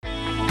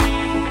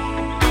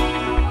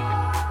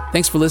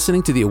Thanks for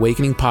listening to the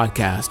Awakening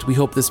Podcast. We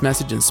hope this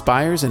message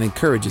inspires and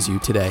encourages you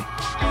today.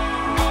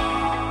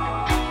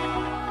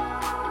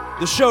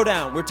 The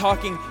showdown. We're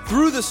talking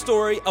through the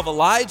story of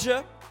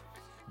Elijah,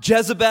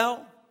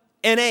 Jezebel,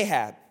 and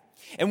Ahab.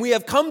 And we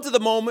have come to the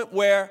moment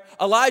where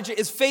Elijah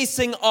is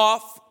facing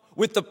off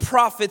with the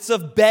prophets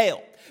of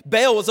Baal.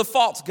 Baal was a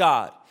false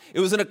god.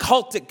 It was an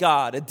occultic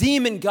god, a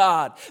demon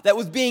god that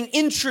was being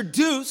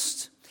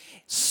introduced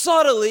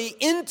subtly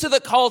into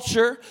the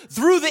culture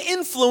through the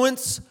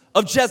influence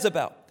of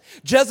Jezebel.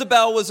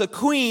 Jezebel was a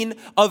queen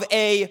of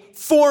a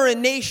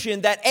foreign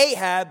nation that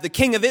Ahab, the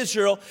king of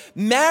Israel,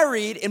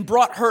 married and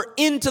brought her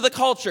into the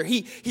culture.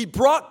 He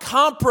brought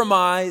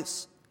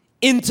compromise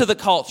into the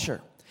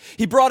culture.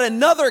 He brought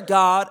another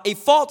god, a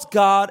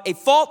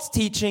false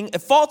teaching, a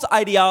false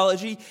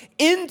ideology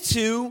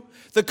into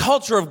the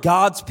culture of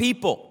God's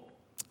people.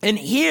 And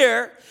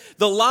here,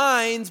 the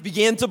lines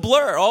began to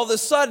blur. All of a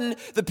sudden,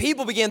 the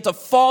people began to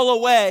fall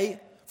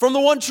away from the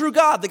one true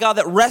God, the God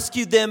that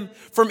rescued them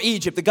from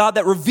Egypt, the God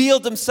that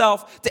revealed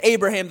himself to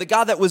Abraham, the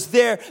God that was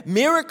there,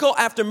 miracle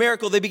after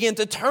miracle. They began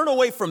to turn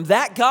away from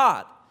that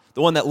God,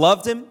 the one that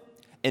loved him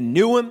and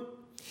knew him.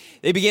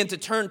 They began to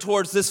turn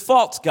towards this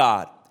false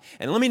God.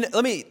 And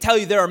let me tell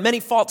you, there are many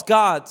false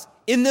gods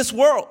in this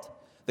world.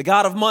 The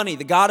God of money,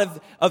 the God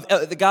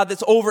the God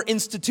that's over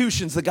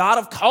institutions, the God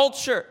of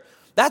culture.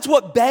 That's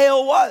what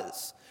Baal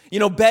was. You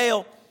know,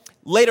 Baal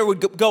later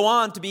would go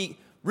on to be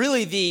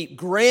really the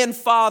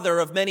grandfather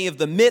of many of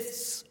the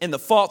myths and the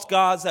false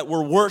gods that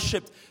were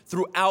worshipped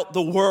throughout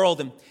the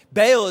world. And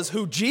Baal is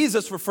who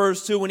Jesus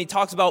refers to when he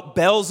talks about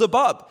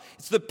Beelzebub.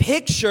 It's the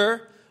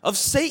picture of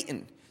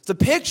Satan. It's a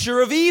picture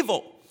of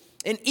evil.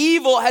 And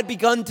evil had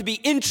begun to be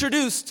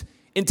introduced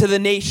into the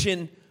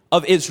nation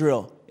of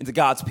Israel, into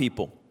God's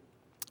people.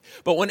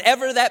 But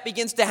whenever that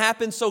begins to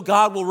happen, so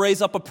God will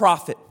raise up a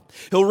prophet.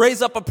 He'll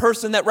raise up a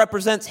person that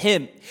represents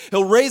him.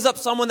 He'll raise up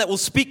someone that will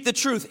speak the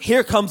truth.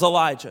 Here comes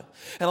Elijah.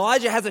 And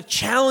Elijah has a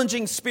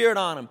challenging spirit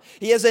on him.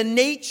 He has a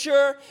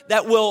nature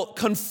that will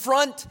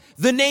confront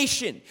the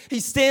nation. He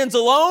stands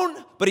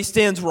alone, but he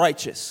stands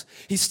righteous.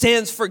 He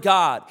stands for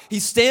God. He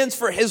stands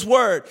for his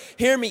word.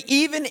 Hear me,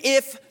 even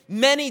if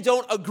many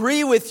don't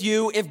agree with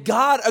you, if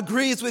God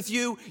agrees with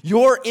you,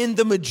 you're in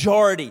the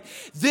majority.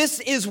 This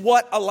is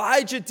what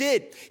Elijah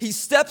did. He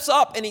steps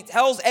up and he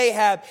tells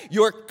Ahab,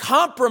 your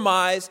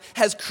compromise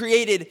has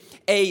created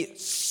a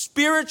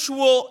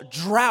spiritual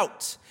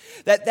drought.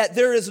 That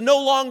there is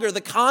no longer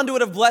the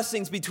conduit of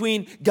blessings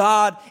between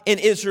God and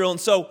Israel. And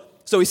so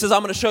he says,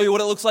 I'm going to show you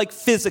what it looks like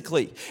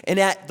physically. And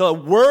at the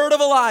word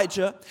of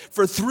Elijah,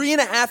 for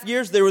 3.5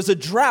 years, there was a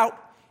drought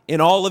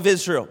in all of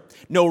Israel.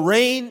 No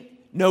rain,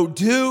 no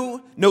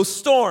dew, no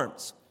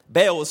storms.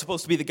 Baal was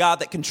supposed to be the God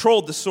that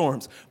controlled the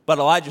storms. But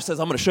Elijah says,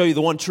 I'm going to show you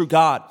the one true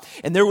God.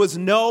 And there was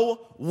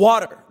no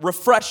water,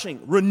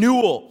 refreshing,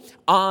 renewal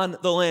on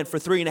the land for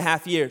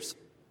 3.5 years.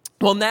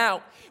 Well,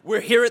 now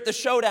we're here at the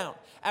showdown.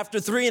 After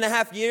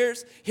 3.5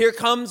 years, here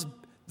comes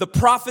the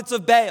prophets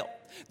of Baal.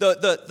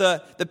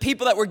 The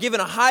people that were given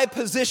a high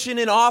position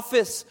in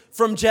office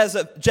from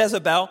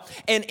Jezebel.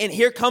 And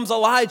here comes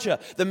Elijah,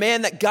 the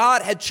man that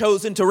God had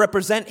chosen to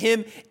represent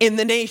him in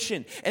the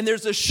nation. And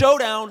there's a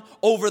showdown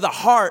over the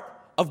heart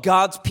of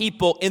God's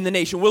people in the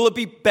nation. Will it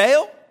be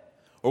Baal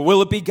or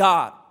will it be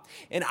God?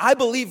 And I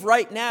believe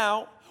right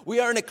now we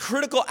are in a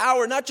critical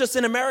hour, not just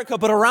in America,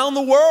 but around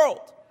the world.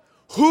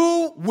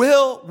 Who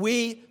will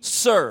we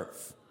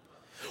serve?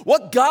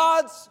 What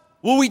gods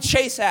will we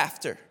chase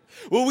after?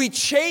 Will we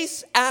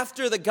chase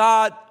after the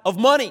God of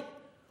money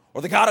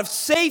or the God of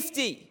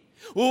safety?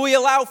 Will we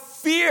allow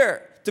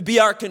fear to be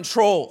our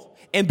control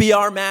and be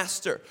our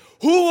master?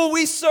 Who will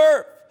we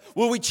serve?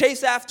 Will we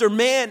chase after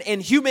man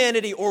and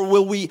humanity, or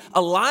will we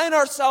align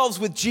ourselves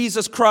with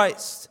Jesus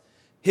Christ,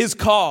 his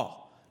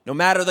call, no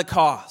matter the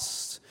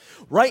cost?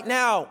 Right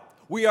now,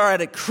 we are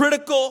at a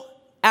critical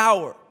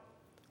hour.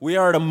 We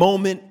are at a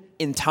moment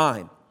in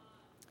time.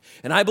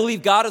 And I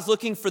believe God is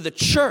looking for the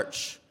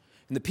church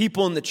and the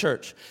people in the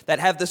church that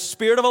have the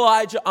spirit of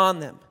Elijah on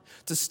them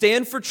to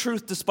stand for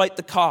truth despite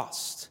the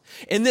cost.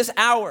 In this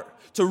hour,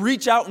 to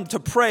reach out and to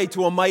pray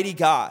to a mighty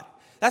God.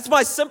 That's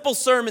my simple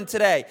sermon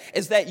today,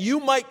 is that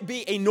you might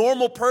be a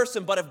normal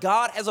person, but if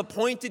God has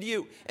appointed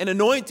you and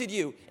anointed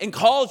you and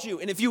called you,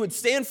 and if you would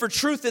stand for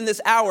truth in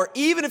this hour,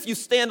 even if you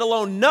stand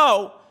alone,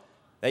 know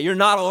that you're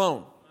not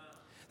alone.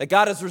 That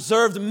God has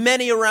reserved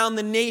many around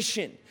the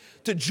nation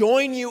to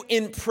join you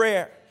in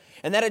prayer.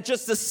 And that at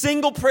just a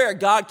single prayer,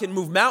 God can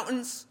move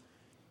mountains,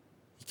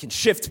 he can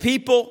shift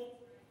people,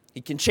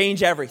 he can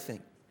change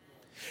everything.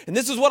 And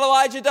this is what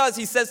Elijah does.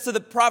 He says to the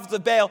prophets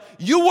of Baal,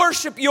 you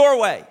worship your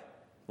way.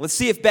 Let's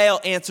see if Baal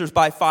answers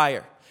by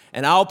fire.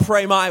 And I'll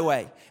pray my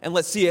way. And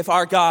let's see if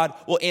our God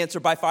will answer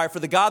by fire. For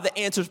the God that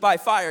answers by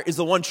fire is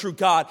the one true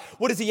God.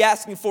 What is he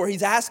asking for?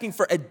 He's asking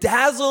for a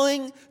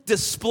dazzling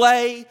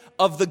display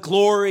of the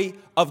glory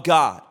of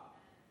God.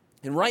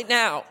 And right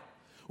now,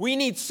 we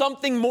need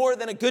something more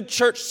than a good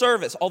church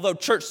service, although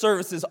church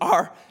services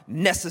are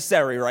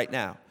necessary right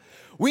now.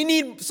 We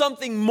need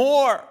something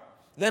more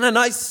than a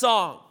nice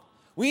song.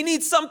 We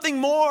need something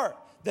more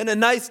than a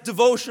nice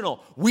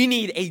devotional. We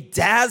need a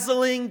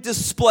dazzling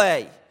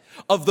display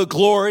of the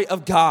glory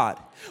of God.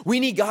 We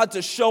need God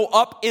to show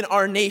up in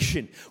our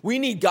nation. We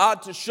need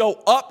God to show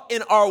up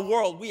in our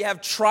world. We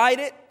have tried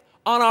it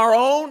on our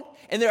own,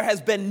 and there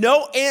has been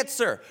no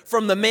answer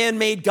from the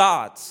man-made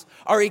gods.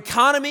 Our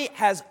economy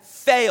has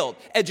failed.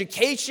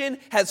 Education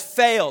has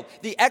failed.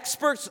 The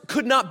experts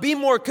could not be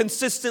more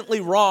consistently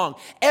wrong.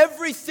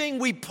 Everything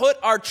we put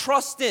our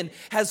trust in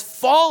has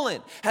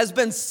fallen, has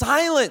been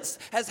silenced,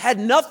 has had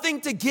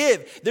nothing to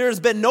give. There has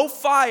been no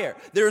fire.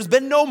 There has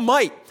been no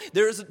might.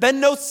 There has been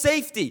no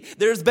safety.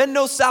 There has been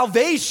no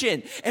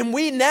salvation. And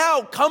we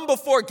now come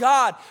before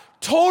God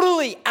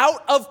totally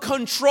out of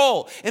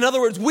control. In other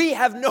words, we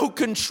have no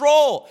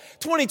control.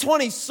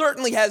 2020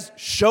 certainly has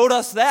showed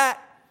us that.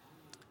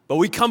 But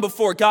we come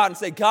before God and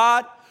say,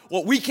 God,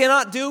 what we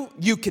cannot do,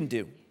 you can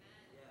do.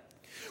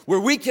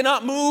 Where we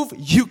cannot move,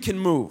 you can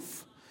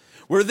move.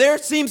 Where there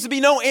seems to be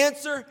no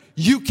answer,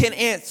 you can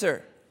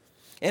answer.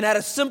 And at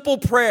a simple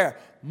prayer,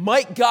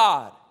 might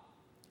God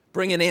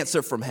bring an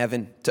answer from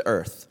heaven to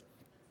earth.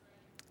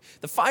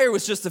 The fire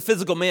was just a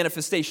physical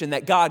manifestation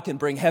that God can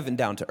bring heaven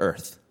down to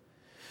earth.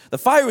 The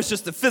fire was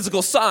just a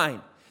physical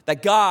sign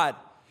that God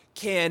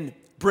can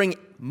bring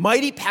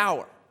mighty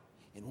power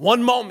in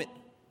one moment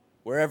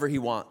wherever he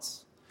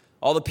wants.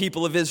 All the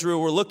people of Israel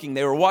were looking,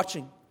 they were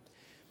watching.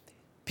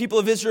 People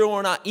of Israel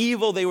were not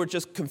evil, they were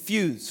just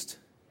confused.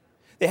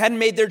 They hadn't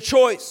made their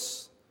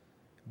choice,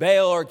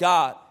 Baal or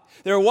God.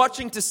 They were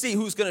watching to see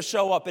who's going to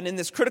show up. And in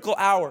this critical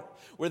hour,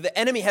 where the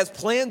enemy has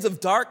plans of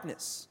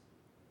darkness,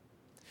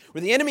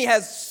 where the enemy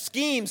has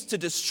schemes to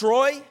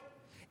destroy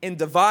and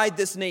divide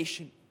this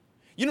nation,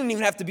 you don't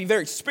even have to be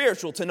very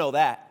spiritual to know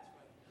that.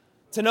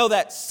 To know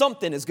that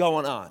something is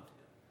going on.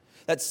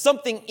 That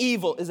something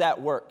evil is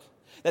at work.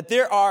 That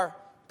there are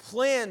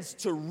plans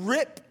to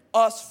rip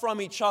us from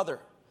each other.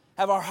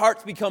 Have our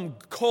hearts become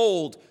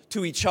cold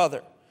to each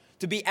other.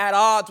 To be at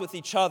odds with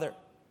each other.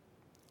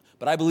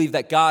 But I believe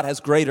that God has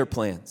greater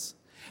plans.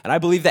 And I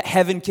believe that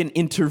heaven can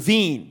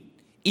intervene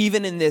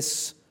even in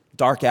this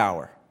dark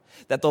hour.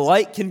 That the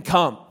light can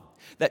come.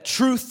 That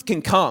truth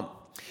can come.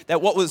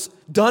 That what was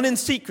done in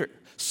secret,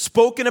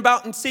 spoken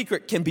about in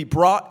secret, can be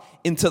brought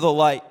into the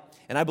light.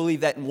 And I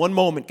believe that in one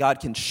moment, God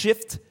can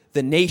shift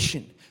the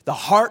nation, the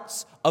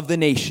hearts of the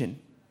nation,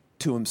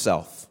 to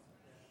himself.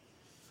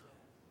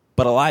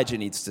 But Elijah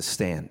needs to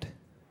stand.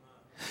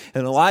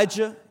 And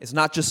Elijah is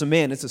not just a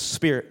man, it's a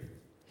spirit.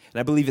 And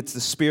I believe it's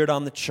the spirit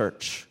on the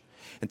church.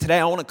 And today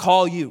I want to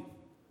call you,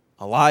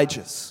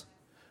 Elijahs,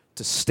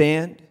 to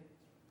stand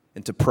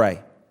and to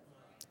pray.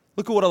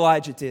 Look at what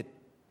Elijah did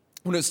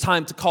when it was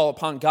time to call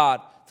upon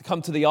God to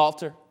come to the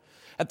altar.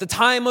 At the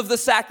time of the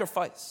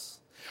sacrifice,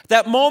 at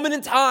that moment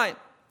in time,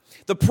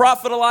 the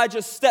prophet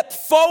Elijah stepped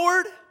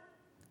forward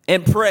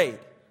and prayed.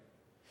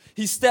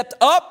 He stepped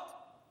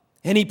up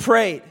and he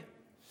prayed.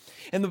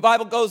 And the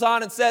Bible goes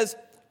on and says,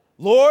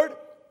 Lord,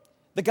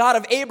 the God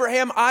of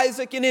Abraham,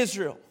 Isaac, and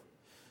Israel.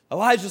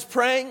 Elijah's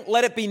praying,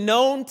 let it be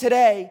known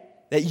today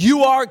that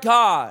you are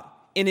God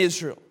in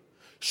Israel.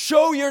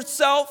 Show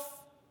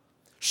yourself,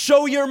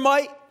 show your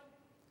might,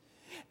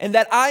 and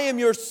that I am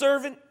your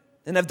servant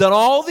and have done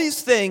all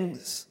these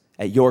things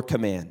at your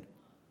command.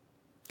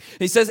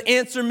 He says,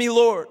 answer me,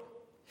 Lord.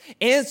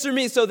 Answer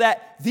me so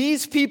that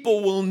these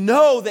people will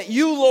know that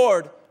you,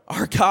 Lord,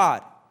 are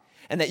God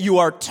and that you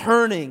are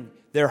turning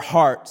their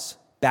hearts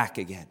back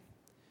again.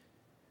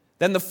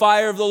 Then the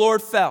fire of the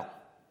Lord fell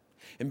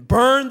and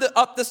burned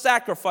up the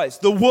sacrifice,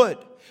 the wood,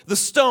 the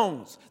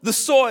stones, the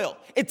soil.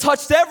 It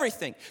touched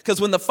everything, because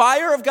when the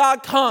fire of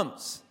God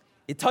comes,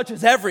 it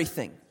touches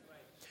everything.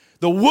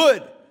 The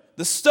wood,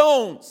 the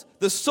stones,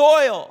 the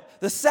soil,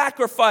 the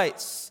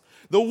sacrifice,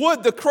 the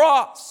wood, the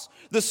cross,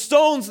 the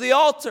stones, the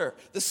altar,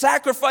 the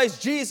sacrifice,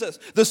 Jesus.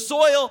 The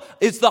soil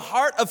is the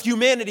heart of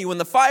humanity. When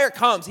the fire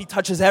comes, he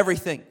touches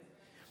everything.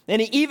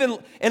 And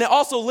it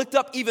also licked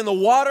up even the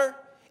water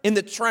in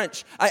the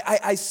trench.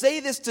 I say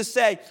this to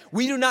say,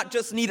 we do not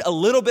just need a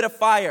little bit of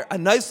fire, a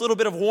nice little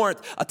bit of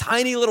warmth, a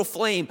tiny little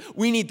flame.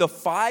 We need the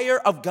fire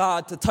of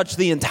God to touch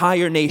the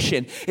entire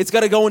nation. It's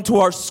got to go into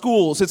our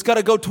schools. It's got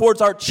to go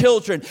towards our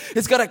children.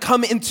 It's got to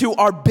come into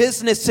our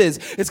businesses.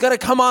 It's got to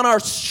come on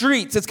our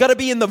streets. It's got to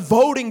be in the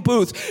voting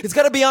booths. It's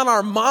got to be on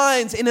our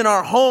minds and in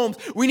our homes.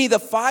 We need the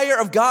fire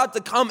of God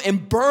to come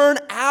and burn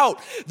out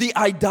the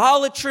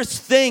idolatrous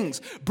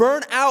things,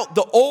 burn out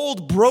the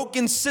old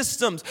broken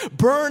systems,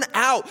 burn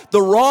out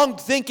the wrong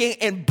thinking,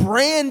 and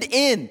burn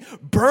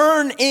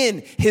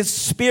in his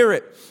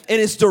spirit and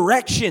his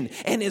direction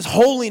and his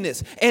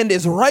holiness and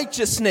his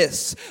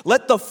righteousness.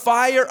 Let the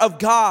fire of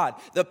God,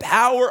 the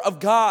power of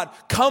God,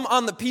 come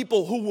on the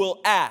people who will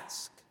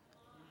ask.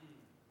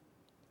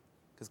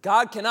 Because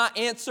God cannot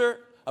answer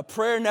a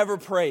prayer never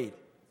prayed.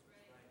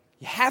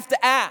 You have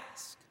to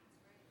ask.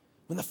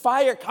 When the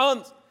fire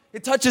comes,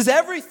 it touches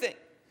everything.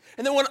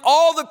 And then when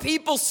all the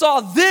people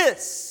saw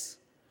this,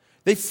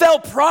 they fell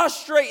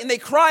prostrate and they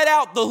cried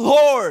out, the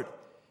Lord,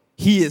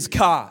 he is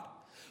God.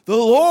 The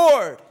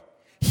Lord,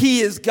 he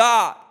is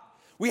God.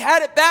 We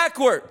had it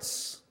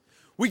backwards.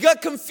 We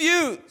got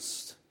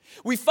confused.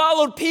 We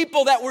followed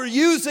people that were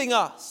using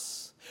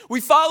us.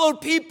 We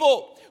followed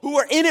people who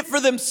were in it for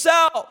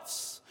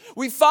themselves.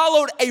 We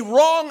followed a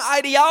wrong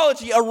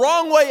ideology, a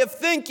wrong way of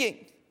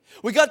thinking.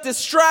 We got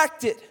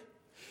distracted.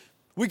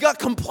 We got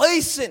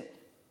complacent.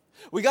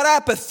 We got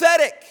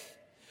apathetic.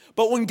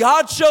 But when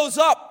God shows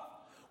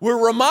up,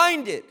 we're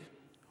reminded,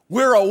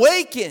 we're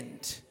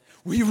awakened.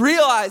 We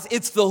realize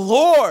it's the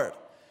Lord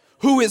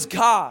who is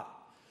God.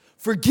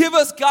 Forgive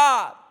us,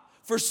 God,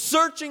 for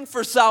searching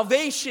for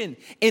salvation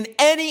in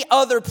any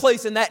other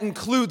place, and that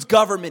includes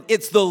government.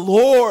 It's the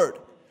Lord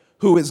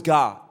who is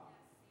God.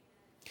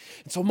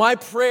 And so my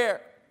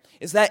prayer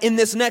is that in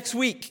this next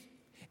week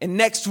and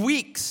next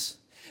weeks,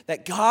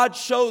 that God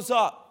shows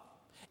up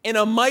in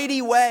a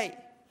mighty way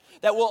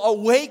that will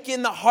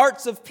awaken the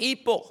hearts of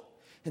people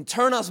and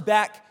turn us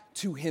back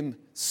to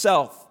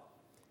himself.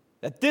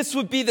 That this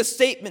would be the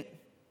statement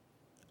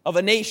of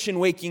a nation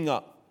waking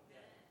up.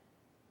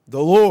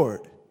 The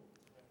Lord,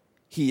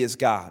 he is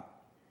God.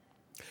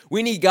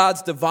 We need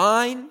God's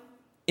divine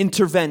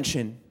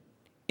intervention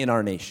in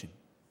our nation.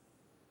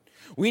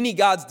 We need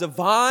God's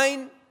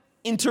divine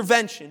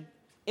intervention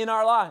in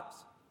our lives.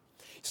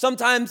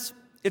 Sometimes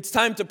it's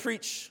time to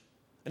preach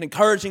an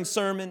encouraging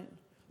sermon,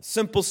 a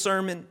simple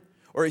sermon,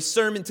 or a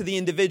sermon to the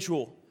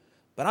individual.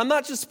 But I'm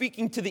not just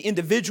speaking to the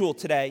individual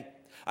today.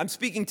 I'm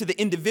speaking to the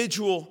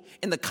individual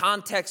in the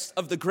context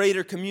of the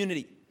greater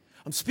community.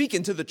 I'm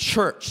speaking to the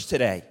church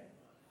today.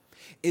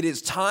 It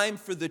is time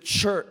for the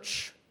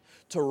church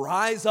to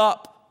rise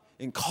up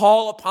and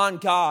call upon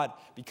God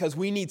because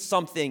we need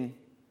something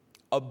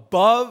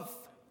above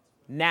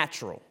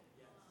natural.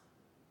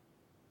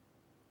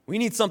 We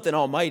need something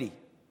almighty.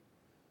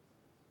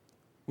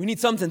 We need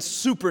something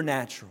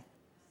supernatural.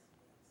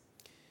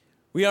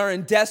 We are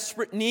in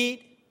desperate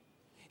need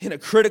in a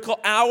critical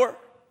hour.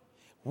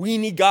 We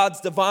need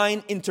God's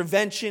divine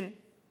intervention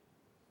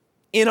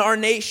in our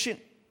nation.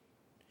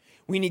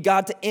 We need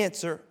God to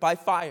answer by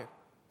fire.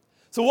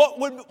 So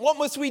what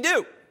must we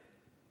do?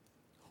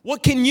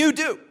 What can you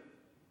do?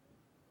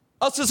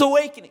 Us as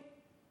Awakening.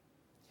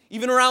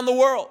 Even around the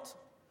world,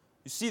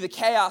 you see the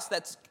chaos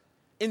that's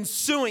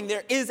ensuing.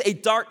 There is a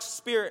dark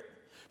spirit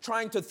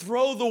trying to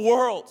throw the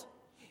world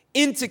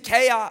into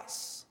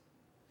chaos.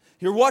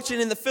 You're watching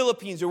in the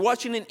Philippines. You're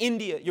watching in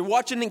India. You're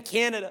watching in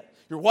Canada.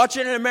 You're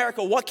watching in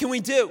America. What can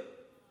we do?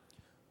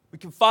 We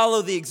can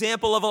follow the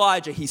example of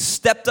Elijah. He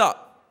stepped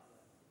up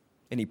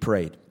and he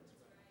prayed.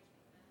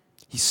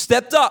 He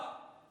stepped up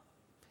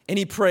and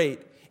he prayed.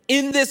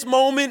 In this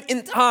moment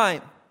in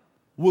time,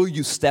 will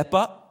you step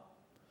up?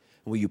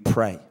 Will you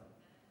pray?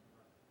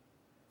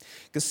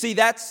 Because see,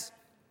 that's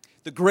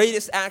the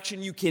greatest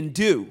action you can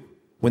do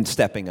when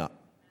stepping up.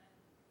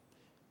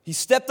 He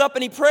stepped up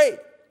and he prayed.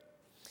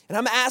 And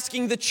I'm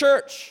asking the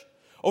church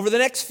over the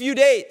next few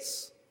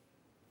days,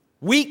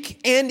 week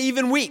and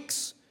even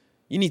weeks,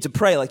 you need to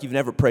pray like you've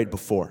never prayed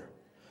before.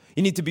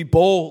 You need to be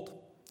bold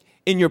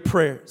in your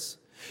prayers.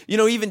 You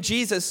know, even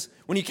Jesus,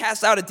 when he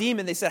cast out a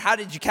demon, they said, how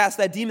did you cast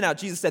that demon out?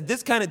 Jesus said,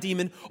 this kind of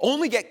demon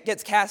only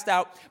gets cast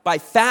out by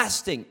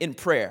fasting in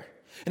prayer.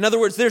 In other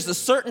words, there's a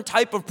certain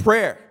type of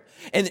prayer.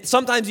 And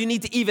sometimes you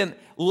need to even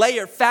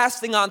layer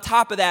fasting on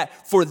top of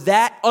that for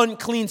that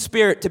unclean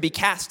spirit to be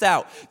cast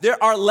out.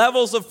 There are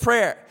levels of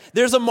prayer.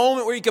 There's a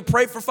moment where you can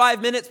pray for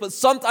 5 minutes, but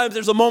sometimes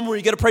there's a moment where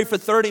you got to pray for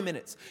 30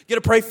 minutes. You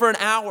got to pray for an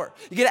hour.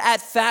 You got to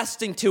add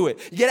fasting to it.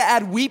 You got to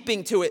add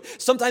weeping to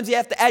it. Sometimes you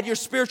have to add your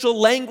spiritual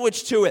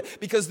language to it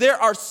because there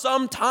are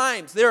some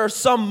times, there are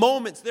some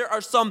moments, there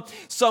are some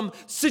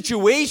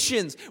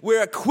situations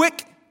where a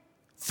quick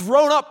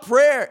thrown up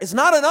prayer is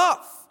not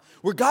enough.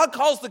 Where God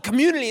calls the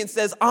community and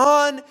says,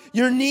 on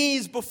your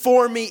knees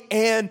before me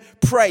and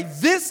pray.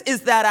 This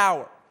is that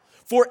hour.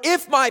 For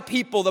if my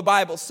people, the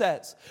Bible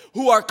says,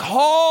 who are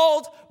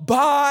called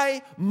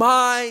by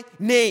my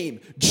name,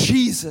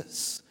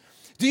 Jesus.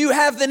 Do you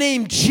have the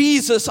name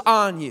Jesus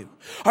on you?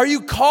 Are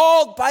you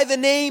called by the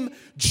name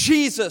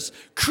Jesus?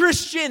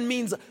 Christian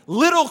means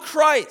little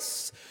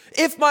Christ.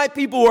 If my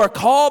people who are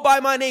called by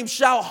my name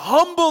shall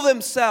humble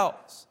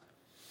themselves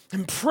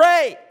and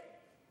pray,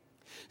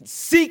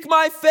 seek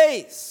my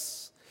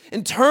face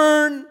and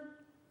turn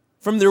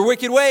from their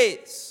wicked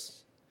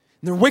ways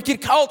and their wicked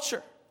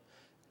culture,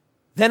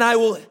 then I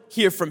will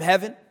hear from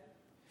heaven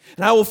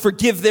and I will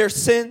forgive their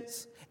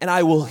sins and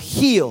I will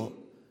heal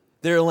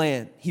their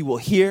land. He will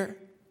hear,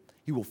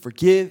 he will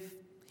forgive,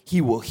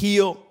 he will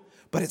heal,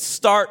 but it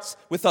starts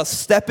with us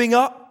stepping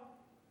up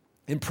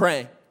and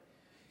praying.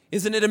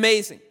 Isn't it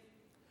amazing?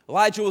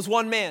 Elijah was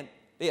one man.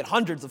 They had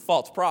hundreds of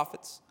false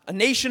prophets, a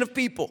nation of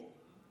people.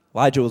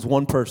 Elijah was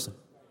one person.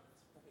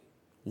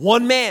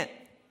 One man,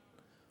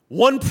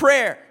 one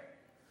prayer,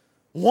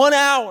 1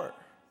 hour,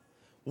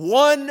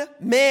 one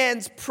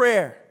man's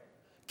prayer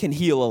can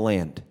heal a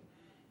land.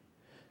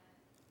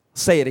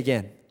 Say it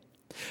again.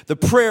 The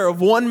prayer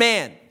of one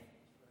man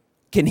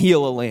can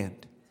heal a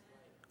land.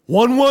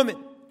 One woman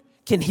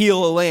can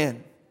heal a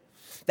land.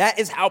 That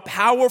is how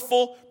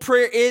powerful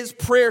prayer is.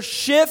 Prayer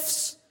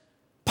shifts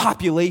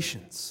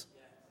populations,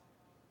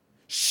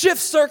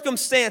 shifts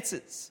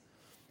circumstances.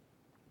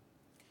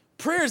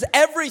 Prayer is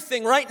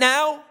everything right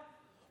now.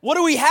 What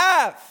do we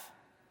have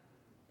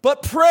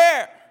but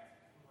prayer?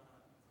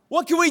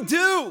 What can we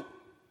do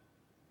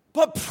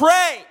but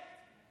pray?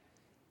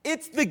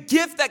 It's the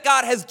gift that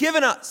God has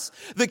given us,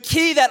 the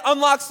key that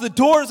unlocks the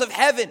doors of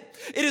heaven.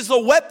 It is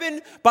the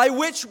weapon by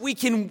which we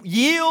can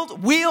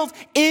wield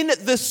in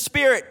the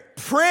Spirit.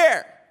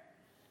 Prayer.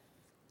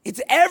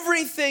 It's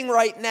everything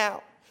right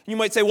now. You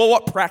might say, well,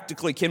 what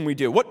practically can we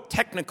do? What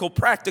technical,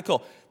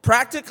 practical?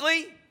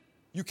 Practically,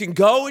 you can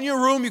go in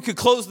your room, you can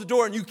close the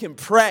door, and you can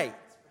pray.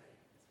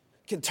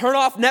 You can turn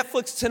off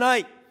Netflix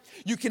tonight.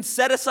 You can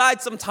set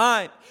aside some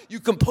time.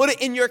 You can put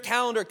it in your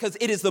calendar because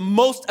it is the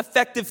most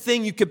effective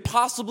thing you could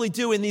possibly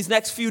do in these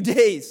next few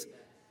days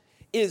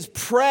is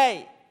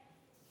pray.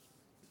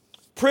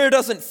 Prayer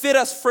doesn't fit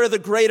us for the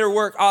greater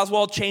work.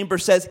 Oswald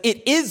Chambers says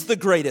it is the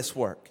greatest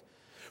work.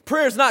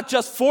 Prayer is not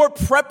just for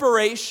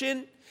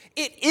preparation.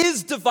 It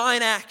is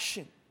divine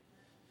action.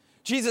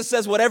 Jesus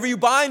says whatever you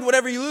bind,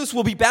 whatever you loose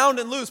will be bound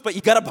and loose, but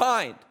you got to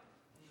bind.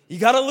 You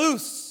got to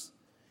loose.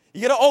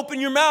 You got to open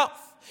your mouth.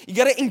 You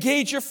got to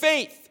engage your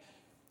faith.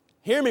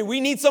 Hear me, we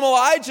need some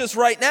Elijahs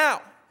right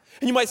now.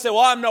 And you might say, well,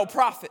 I'm no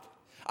prophet.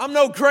 I'm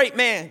no great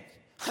man.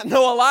 I'm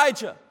no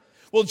Elijah.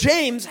 Well,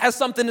 James has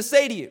something to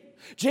say to you.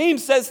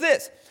 James says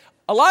this,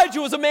 Elijah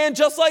was a man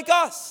just like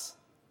us.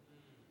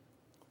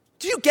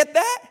 Do you get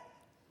that?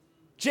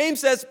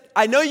 James says,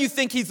 I know you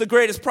think he's the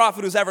greatest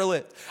prophet who's ever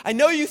lived. I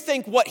know you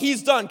think what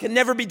he's done can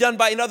never be done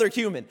by another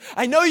human.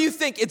 I know you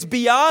think it's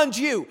beyond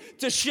you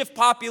to shift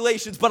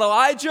populations. But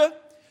Elijah,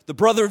 the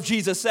brother of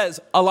Jesus,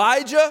 says,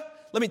 Elijah,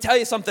 let me tell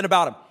you something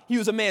about him. He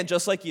was a man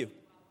just like you.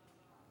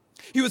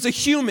 He was a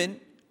human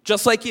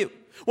just like you.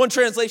 One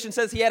translation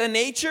says he had a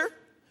nature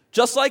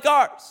just like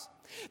ours.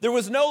 There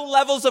was no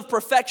levels of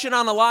perfection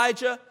on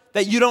Elijah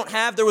that you don't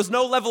have. There was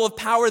no level of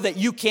power that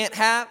you can't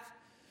have.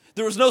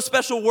 There was no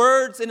special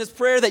words in his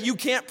prayer that you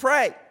can't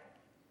pray.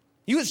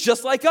 He was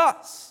just like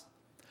us.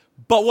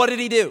 But what did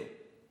he do?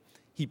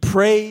 He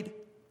prayed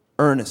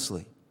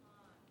earnestly.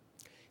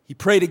 He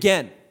prayed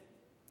again.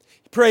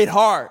 He prayed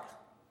hard.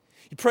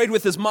 He prayed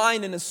with his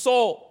mind and his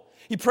soul.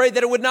 He prayed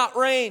that it would not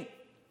rain.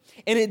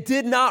 And it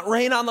did not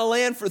rain on the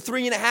land for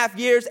 3.5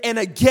 years. And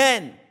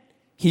again,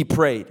 he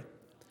prayed.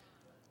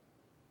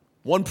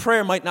 One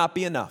prayer might not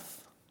be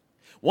enough.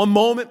 One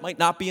moment might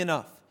not be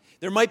enough.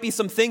 There might be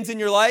some things in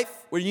your life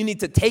where you need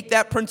to take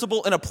that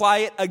principle and apply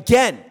it.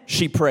 Again,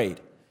 she prayed.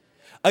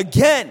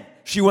 Again,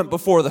 she went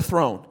before the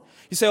throne.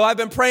 You say, well, I've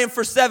been praying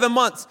for 7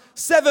 months.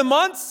 7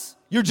 months?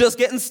 You're just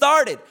getting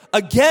started.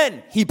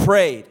 Again, he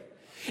prayed.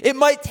 It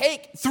might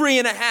take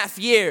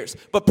 3.5 years,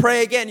 but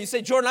pray again. You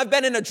say, Jordan, I've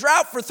been in a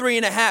drought for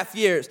 3.5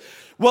 years.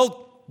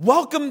 Well,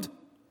 welcome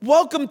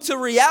to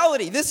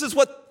reality. This is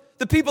what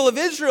the people of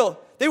Israel,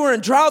 they were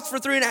in droughts for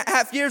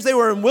 3.5 years. They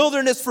were in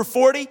wilderness for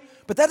 40,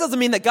 but that doesn't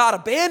mean that God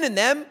abandoned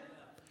them.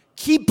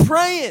 Keep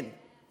praying,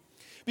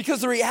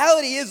 because the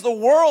reality is the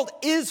world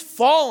is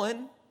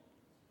fallen.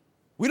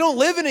 We don't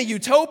live in a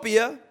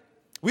utopia.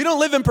 We don't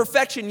live in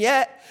perfection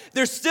yet.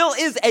 There still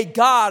is a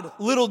God,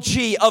 little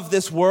g, of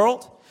this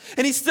world.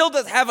 And he still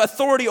does have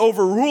authority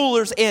over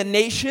rulers and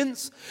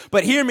nations.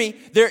 But hear me,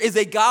 there is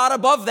a God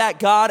above that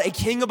God, a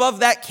king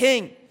above that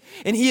king.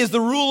 And he is the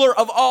ruler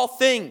of all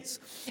things.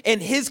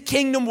 And his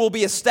kingdom will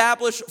be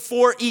established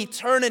for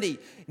eternity.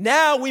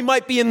 Now we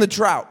might be in the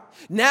drought.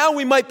 Now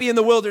we might be in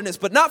the wilderness,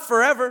 but not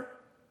forever.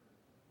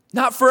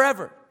 Not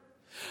forever.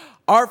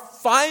 Our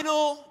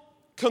final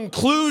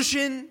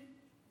conclusion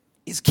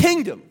is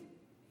kingdom.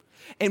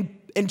 And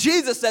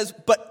Jesus says,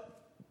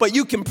 but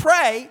you can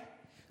pray,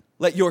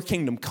 let your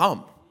kingdom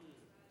come.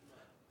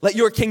 Let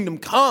your kingdom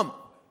come.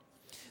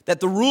 That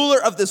the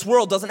ruler of this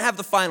world doesn't have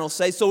the final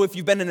say. So if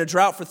you've been in a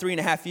drought for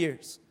 3.5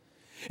 years,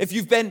 if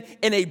you've been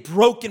in a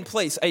broken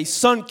place, a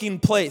sunken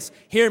place,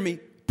 hear me,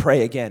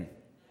 pray again.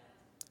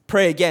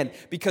 Pray again,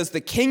 because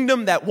the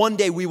kingdom that one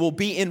day we will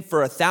be in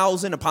for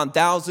 1,000 upon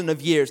 1,000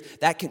 of years,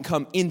 that can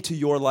come into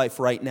your life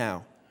right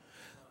now.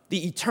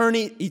 The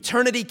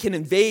eternity can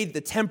invade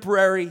the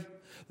temporary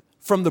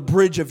from the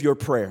bridge of your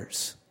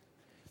prayers.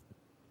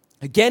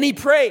 Again, he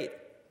prayed,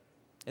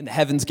 and the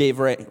heavens gave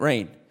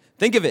rain.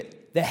 Think of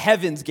it. The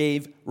heavens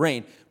gave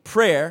rain.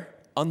 Prayer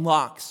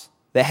unlocks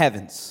the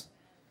heavens.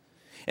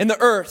 And the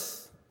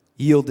earth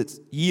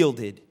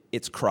yielded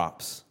its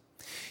crops.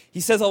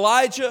 He says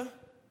Elijah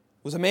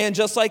was a man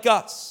just like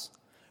us,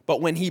 but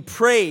when he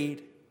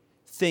prayed,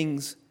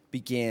 things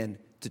began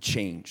to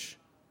change.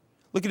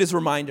 Look at his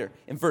reminder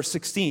in verse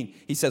 16.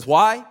 He says,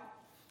 why?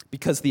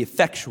 Because the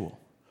effectual,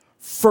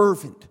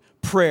 fervent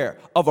prayer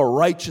of a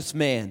righteous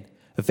man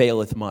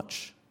availeth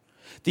much.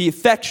 The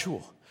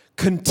effectual,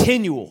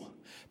 continual,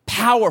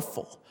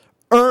 powerful,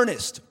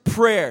 earnest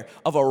prayer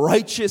of a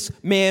righteous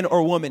man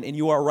or woman, and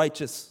you are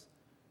righteous,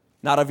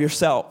 not of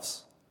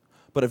yourselves,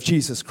 but of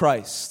Jesus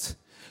Christ.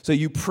 So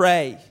you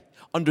pray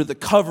under the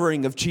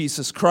covering of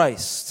Jesus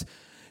Christ.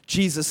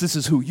 Jesus, this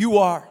is who you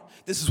are.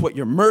 This is what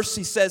your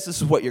mercy says.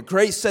 This is what your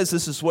grace says.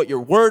 This is what your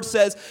word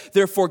says.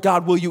 Therefore,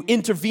 God, will you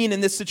intervene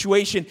in this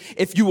situation?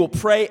 If you will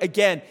pray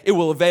again, it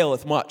will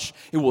availeth much.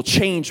 It will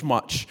change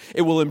much.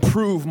 It will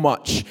improve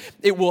much.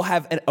 It will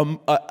have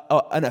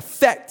an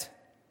effect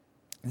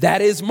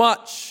that is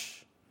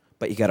much.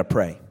 But you got to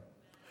pray.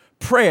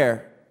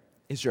 Prayer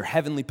is your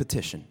heavenly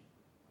petition.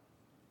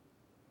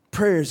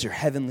 Prayer is your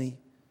heavenly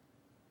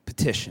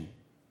petition.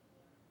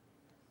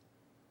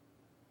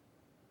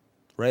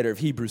 Writer of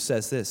Hebrews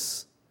says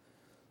this,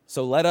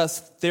 so let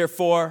us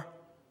therefore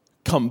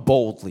come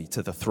boldly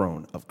to the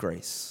throne of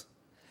grace,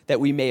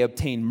 that we may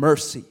obtain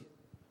mercy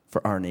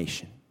for our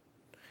nation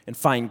and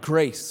find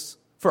grace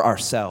for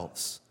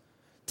ourselves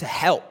to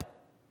help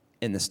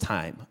in this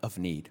time of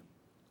need.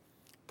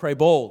 Pray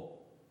bold.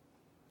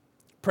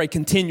 Pray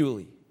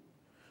continually.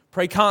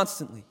 Pray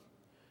constantly.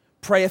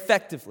 Pray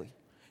effectively.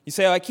 You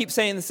say, oh, I keep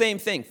saying the same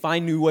thing.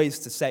 Find new ways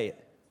to say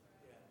it.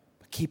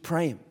 But keep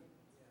praying.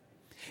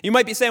 You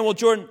might be saying, well,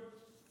 Jordan,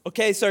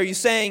 okay, so are you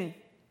saying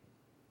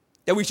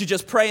that we should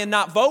just pray and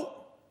not vote?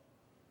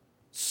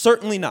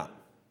 Certainly not.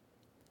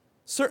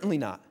 Certainly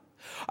not.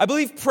 I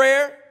believe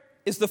prayer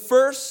is the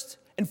first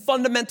and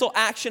fundamental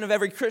action of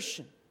every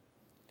Christian.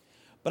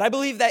 But I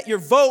believe that your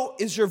vote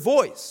is your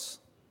voice.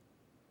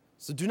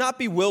 So do not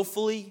be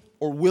willfully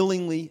or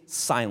willingly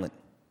silent.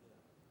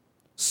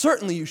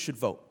 Certainly you should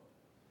vote.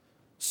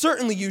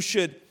 Certainly you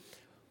should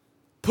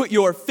put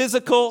your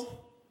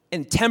physical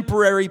and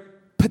temporary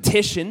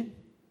petition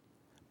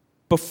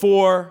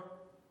before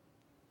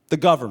the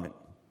government.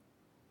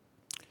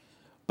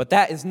 But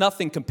that is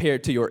nothing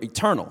compared to your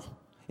eternal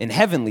and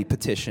heavenly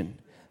petition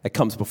that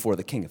comes before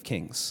the King of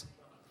Kings.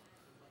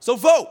 So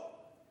vote,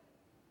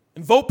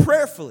 and vote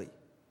prayerfully.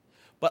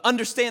 But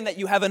understand that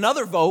you have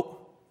another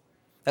vote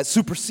that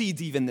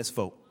supersedes even this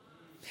vote.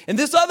 And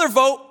this other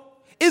vote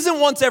isn't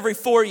once every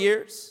 4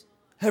 years,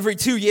 every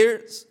 2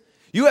 years.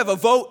 You have a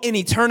vote in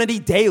eternity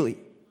daily.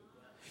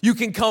 You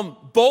can come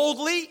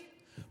boldly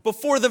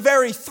before the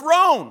very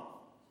throne.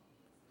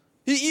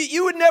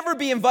 You would never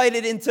be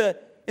invited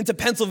into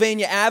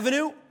Pennsylvania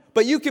Avenue,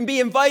 but you can be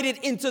invited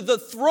into the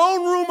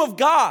throne room of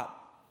God.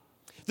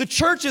 The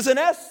church is an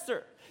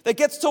Esther that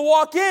gets to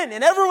walk in,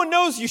 and everyone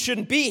knows you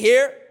shouldn't be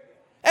here.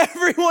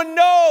 Everyone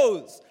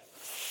knows.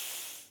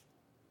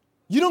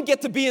 You don't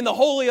get to be in the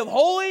Holy of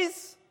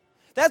Holies.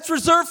 That's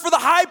reserved for the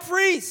high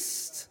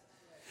priest.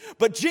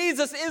 But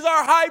Jesus is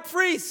our high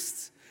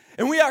priest,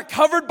 and we are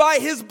covered by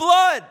his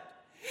blood.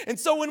 And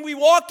so when we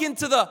walk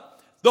into the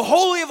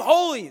Holy of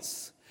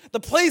Holies, the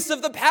place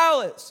of the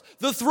palace,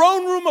 the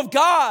throne room of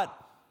God,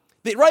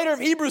 the writer of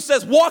Hebrews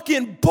says, walk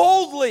in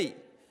boldly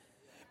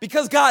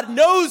because God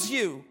knows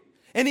you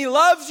and he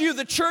loves you.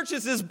 The church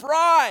is his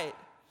bride.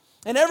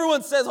 And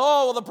everyone says,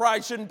 oh, well, the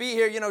bride shouldn't be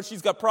here. You know,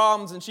 she's got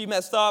problems and she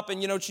messed up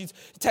and, you know, she's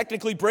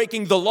technically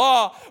breaking the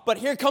law. But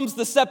here comes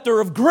the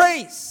scepter of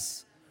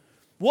grace.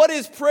 What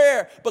is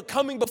prayer but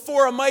coming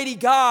before a mighty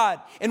God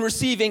and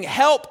receiving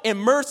help and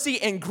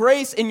mercy and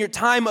grace in your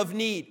time of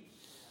need?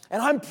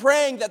 And I'm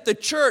praying that the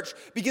church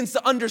begins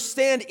to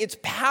understand its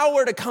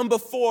power to come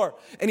before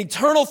an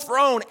eternal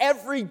throne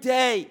every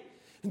day.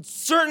 And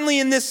certainly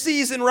in this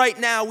season right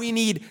now, we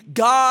need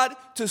God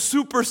to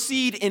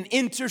supersede and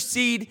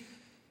intercede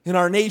in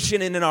our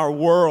nation and in our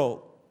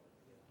world.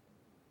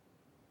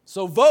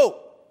 So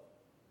vote,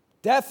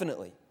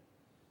 definitely.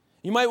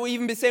 You might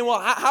even be saying,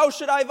 well, how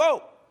should I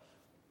vote?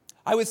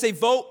 I would say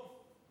vote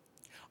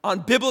on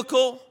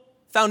biblical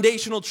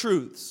foundational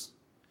truths.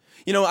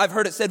 You know, I've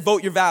heard it said,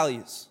 vote your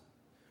values.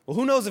 Well,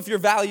 who knows if your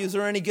values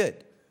are any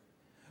good?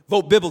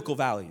 Vote biblical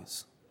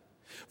values.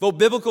 Vote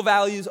biblical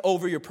values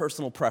over your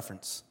personal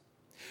preference.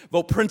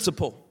 Vote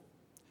principle.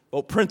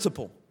 Vote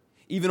principle,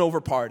 even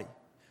over party.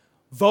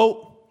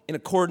 Vote in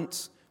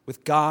accordance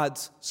with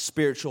God's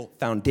spiritual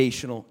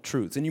foundational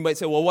truths. And you might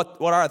say, well,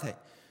 what are they?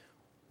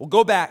 Well,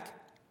 go back.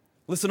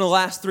 Listen to the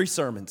last 3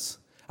 sermons.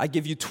 I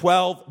give you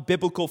 12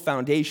 biblical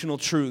foundational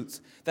truths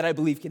that I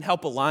believe can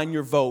help align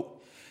your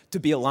vote to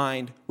be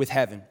aligned with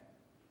heaven.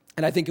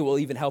 And I think it will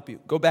even help you.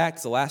 Go back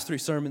to the last 3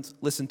 sermons,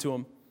 listen to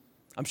them.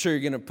 I'm sure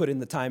you're going to put in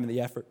the time and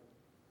the effort.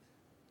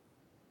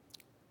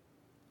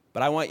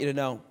 But I want you to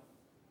know,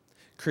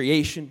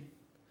 creation,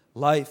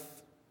 life,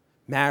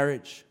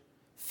 marriage,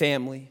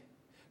 family,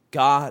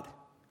 God,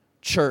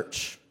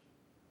 church,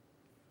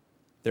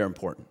 they're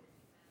important.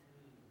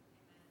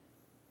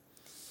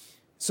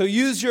 So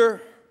use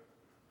your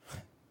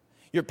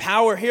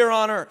power here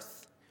on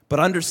earth, but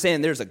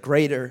understand there's a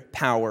greater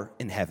power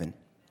in heaven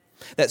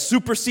that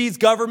supersedes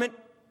government.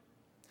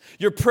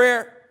 Your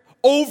prayer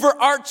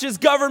overarches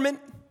government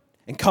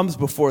and comes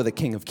before the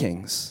King of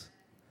Kings.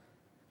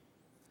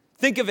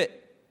 Think of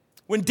it.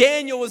 When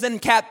Daniel was in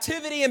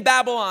captivity in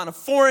Babylon, a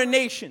foreign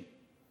nation,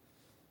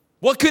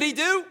 what could he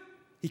do?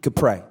 He could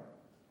pray.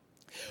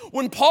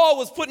 When Paul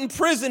was put in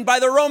prison by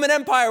the Roman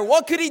Empire,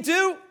 what could he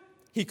do?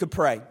 He could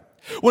pray.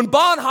 When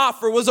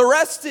Bonhoeffer was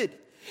arrested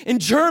in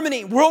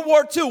Germany, World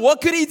War II,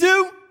 what could he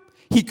do?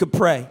 He could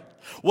pray.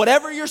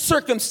 Whatever your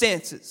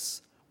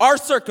circumstances, our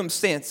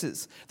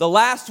circumstances, the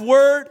last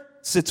word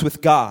sits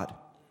with God.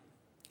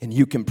 and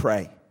you can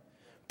pray.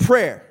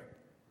 Prayer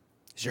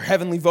is your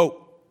heavenly vote.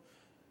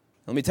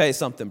 Let me tell you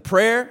something.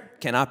 Prayer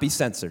cannot be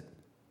censored.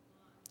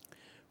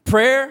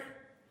 Prayer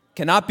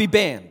cannot be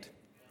banned.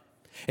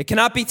 It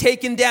cannot be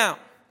taken down.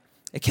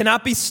 It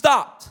cannot be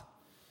stopped.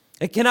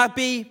 It cannot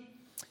be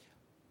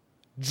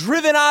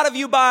driven out of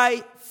you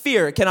by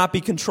fear. It cannot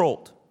be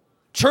controlled.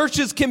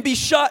 Churches can be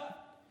shut.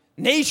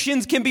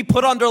 Nations can be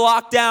put under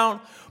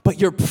lockdown. But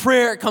your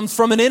prayer comes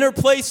from an inner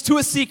place to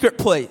a secret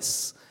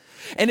place.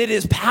 And it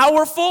is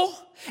powerful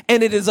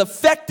and it is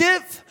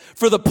effective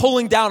for the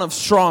pulling down of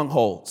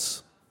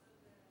strongholds.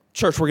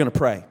 Church, we're going to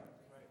pray.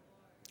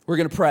 We're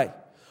going to pray.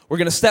 We're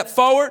going to step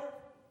forward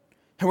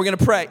and we're going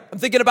to pray. I'm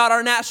thinking about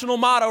our national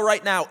motto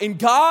right now. In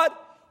God,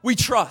 we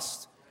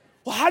trust.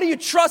 Well, how do you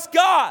trust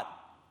God?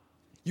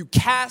 You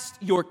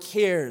cast your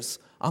cares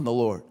on the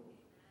Lord.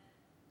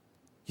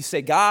 You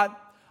say, God,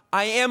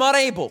 I am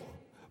unable,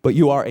 but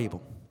you are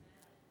able.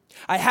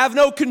 I have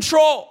no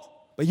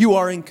control, but you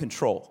are in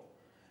control.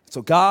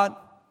 So God,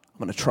 I'm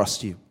going to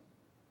trust you.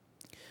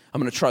 I'm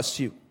going to trust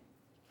you.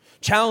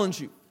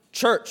 Challenge you.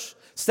 Church,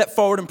 step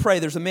forward and pray.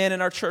 There's a man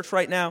in our church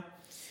right now,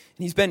 and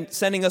he's been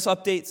sending us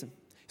updates. And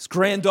his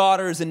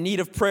granddaughter is in need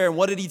of prayer. And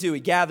what did he do? He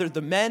gathered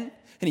the men,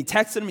 and he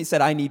texted them. He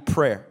said, I need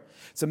prayer.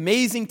 It's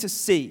amazing to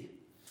see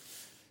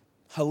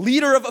a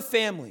leader of a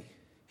family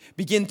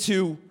begin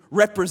to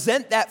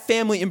represent that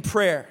family in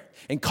prayer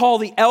and call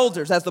the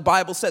elders, as the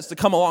Bible says, to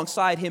come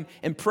alongside him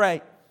and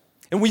pray.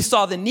 And we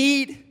saw the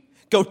need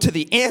go to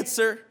the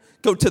answer,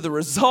 go to the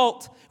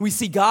result. We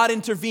see God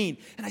intervene.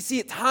 And I see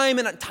it time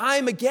and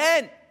time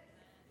again.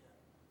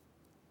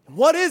 And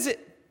what is it?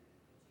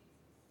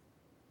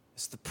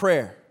 It's the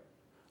prayer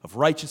of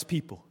righteous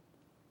people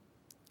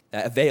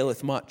that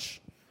availeth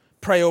much.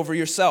 Pray over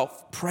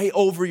yourself. Pray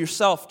over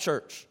yourself,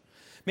 church.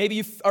 Maybe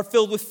you are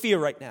filled with fear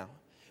right now.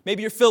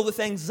 Maybe you're filled with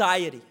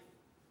anxiety.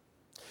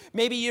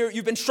 Maybe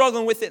you've been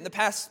struggling with it in the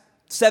past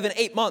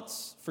 7-8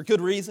 months for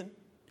good reason.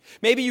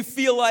 Maybe you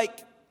feel like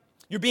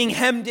you're being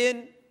hemmed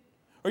in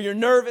or you're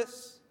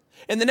nervous.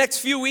 In the next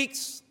few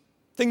weeks,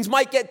 things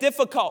might get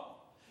difficult.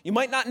 You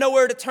might not know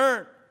where to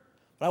turn.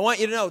 But I want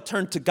you to know,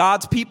 turn to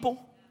God's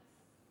people.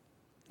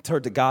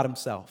 Turn to God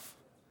himself.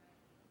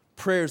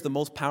 Prayer is the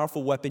most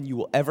powerful weapon you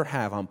will ever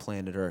have on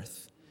planet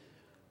Earth.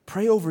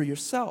 Pray over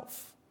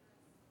yourself.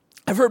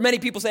 I've heard many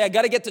people say, I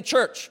got to get to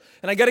church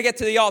and I got to get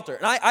to the altar.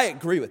 And I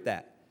agree with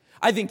that.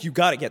 I think you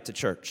got to get to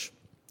church.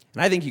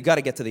 And I think you got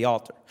to get to the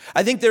altar.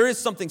 I think there is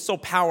something so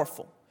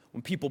powerful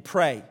when people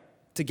pray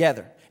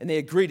together and they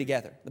agree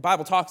together. The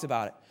Bible talks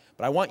about it.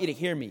 But I want you to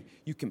hear me.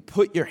 You can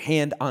put your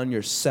hand on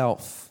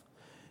yourself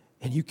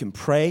and you can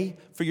pray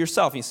for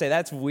yourself. And you say,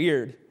 that's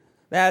weird.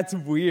 That's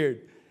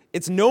weird.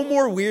 It's no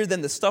more weird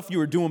than the stuff you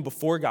were doing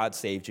before God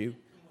saved you.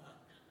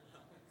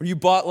 Where you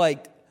bought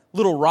like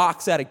little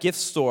rocks at a gift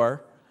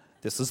store.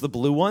 This is the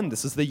blue one.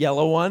 This is the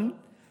yellow one.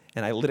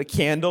 And I lit a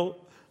candle.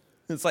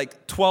 It's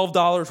like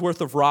 $12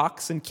 worth of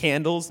rocks and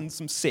candles and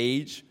some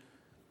sage.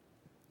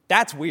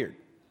 That's weird.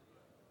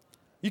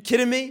 You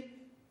kidding me?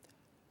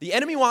 The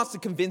enemy wants to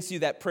convince you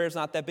that prayer's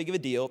not that big of a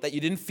deal, that you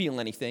didn't feel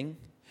anything,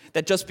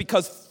 that just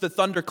because the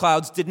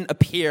thunderclouds didn't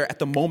appear at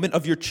the moment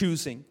of your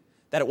choosing,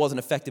 that it wasn't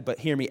effective. But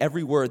hear me,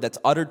 every word that's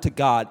uttered to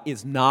God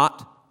is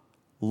not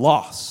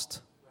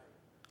lost.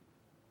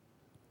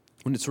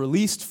 When it's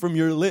released from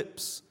your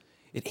lips,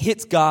 it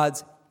hits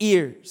God's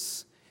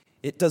ears.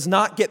 It does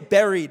not get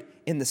buried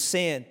in the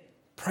sand.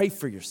 Pray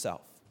for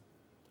yourself.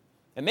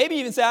 And maybe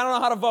even say, I don't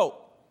know how to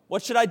vote.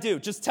 What should I do?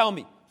 Just tell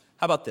me.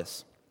 How about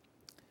this?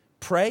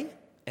 Pray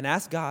and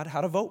ask God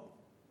how to vote.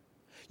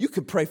 You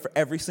could pray for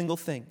every single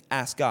thing.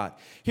 Ask God.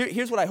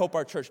 Here's what I hope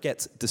our church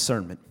gets: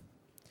 discernment.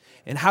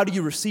 And how do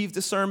you receive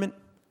discernment?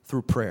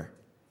 Through prayer.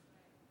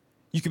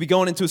 You could be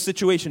going into a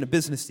situation, a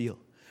business deal.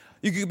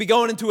 You could be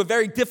going into a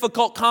very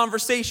difficult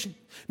conversation,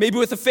 maybe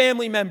with a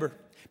family member,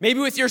 maybe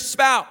with your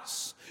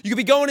spouse. You could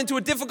be going into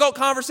a difficult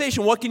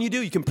conversation. What can you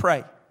do? You can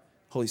pray.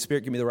 Holy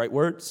Spirit, give me the right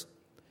words.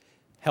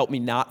 Help me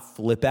not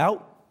flip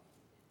out.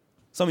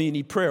 Some of you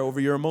need prayer over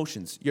your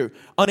emotions. You're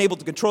unable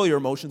to control your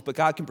emotions, but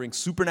God can bring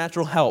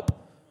supernatural help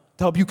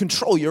to help you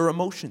control your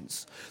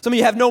emotions. Some of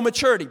you have no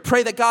maturity.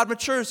 Pray that God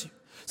matures you.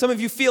 Some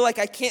of you feel like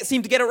I can't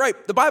seem to get it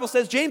right. The Bible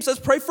says, James says,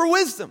 pray for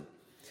wisdom.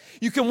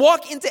 You can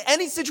walk into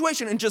any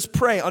situation and just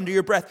pray under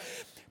your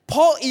breath.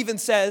 Paul even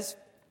says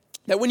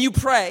that when you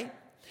pray,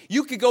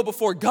 you could go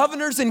before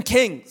governors and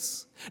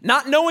kings,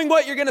 not knowing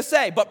what you're going to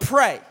say, but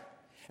pray.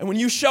 And when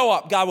you show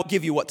up, God will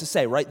give you what to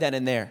say right then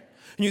and there.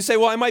 And you say,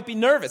 well, I might be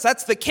nervous.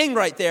 That's the king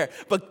right there.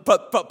 But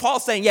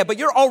Paul's saying, yeah, but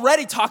you're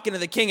already talking to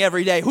the king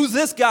every day. Who's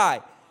this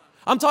guy?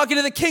 I'm talking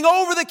to the king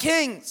over the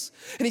kings.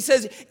 And he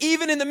says,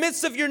 even in the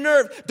midst of your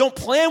nerve, don't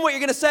plan what you're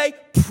going to say.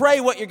 Pray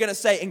what you're going to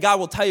say, and God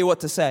will tell you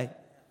what to say.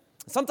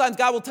 Sometimes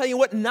God will tell you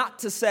what not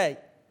to say.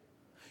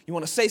 You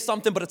want to say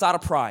something, but it's out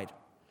of pride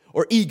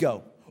or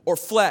ego or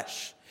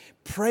flesh.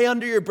 Pray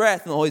under your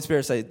breath, and the Holy Spirit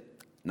will say,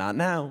 not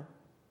now.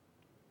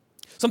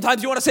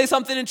 Sometimes you want to say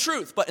something in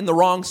truth, but in the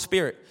wrong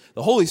spirit.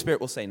 The Holy Spirit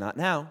will say, not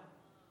now.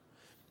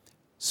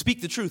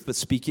 Speak the truth, but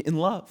speak it in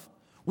love.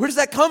 Where does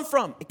that come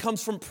from? It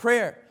comes from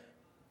prayer.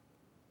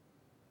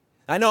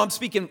 I know I'm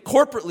speaking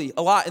corporately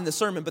a lot in the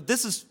sermon, but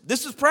this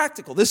is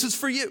practical. This is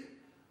for you.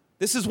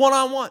 This is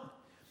one-on-one.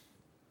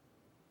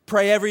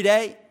 Pray every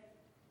day.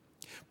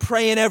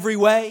 Pray in every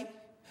way.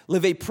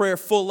 Live a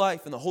prayerful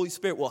life, and the Holy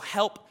Spirit will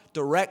help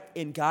direct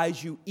and guide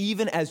you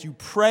even as you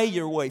pray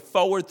your way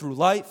forward through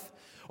life.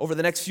 Over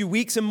the next few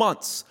weeks and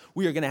months,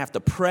 we are going to have to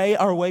pray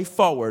our way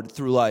forward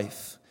through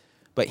life.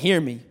 But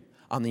hear me,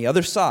 on the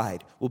other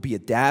side will be a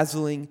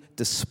dazzling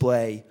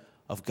display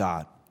of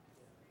God.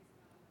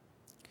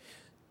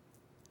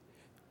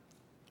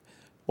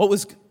 What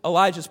was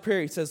Elijah's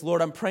prayer? He says,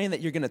 Lord, I'm praying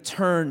that you're going to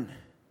turn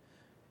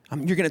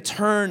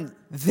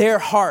their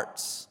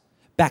hearts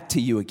back to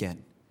you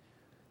again.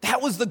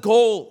 That was the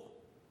goal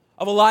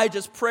of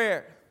Elijah's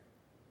prayer.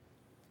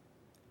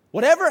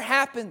 Whatever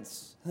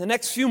happens in the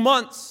next few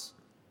months,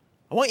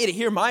 I want you to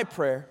hear my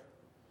prayer,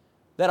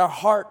 that our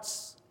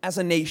hearts as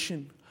a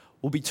nation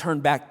will be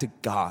turned back to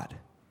God.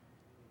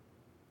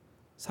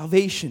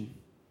 Salvation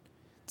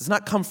does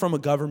not come from a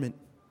government.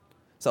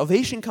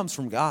 Salvation comes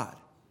from God.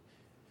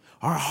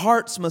 Our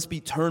hearts must be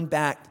turned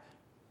back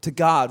to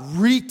God,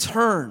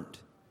 returned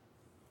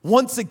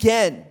once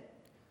again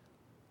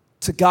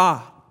to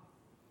God.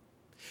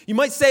 You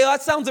might say, oh,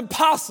 that sounds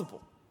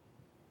impossible.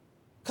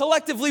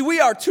 Collectively,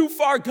 we are too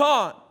far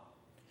gone.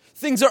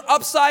 Things are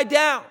upside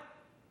down.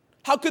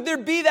 How could there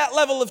be that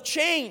level of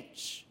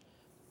change?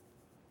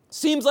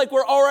 Seems like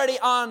we're already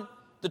on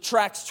the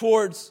tracks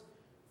towards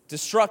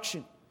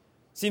destruction.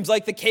 Seems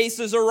like the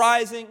cases are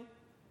rising.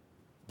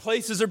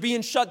 Places are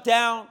being shut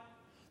down.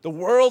 The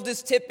world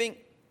is tipping.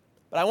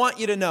 But I want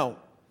you to know,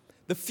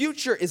 the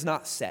future is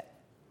not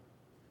set.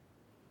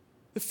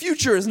 The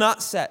future is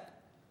not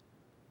set.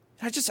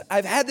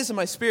 I've had this in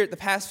my spirit the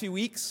past few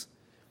weeks.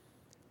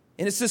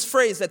 And it's this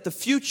phrase that the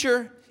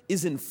future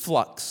is in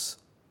flux.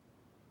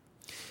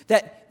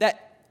 That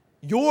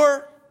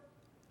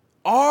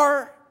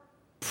our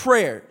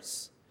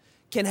prayers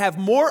can have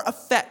more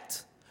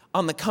effect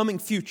on the coming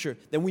future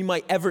than we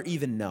might ever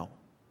even know.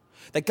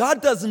 That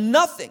God does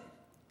nothing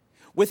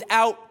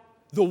without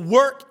the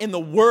work and the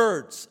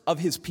words of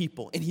his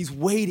people. And he's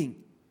waiting.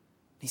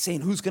 He's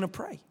saying, who's going to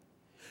pray?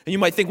 And you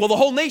might think, well, the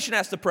whole nation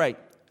has to pray.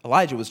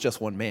 Elijah was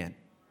just one man.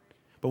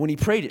 But when he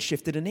prayed, it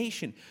shifted a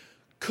nation.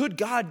 Could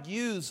God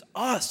use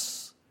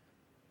us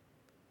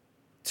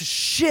to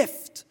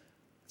shift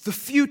the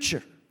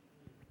future?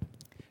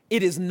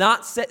 It is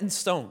not set in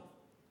stone.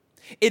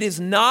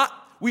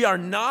 We are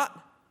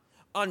not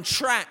on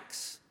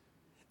tracks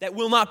that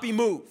will not be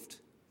moved,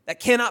 that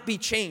cannot be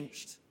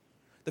changed.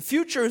 The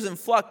future is in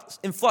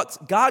flux.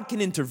 God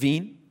can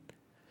intervene.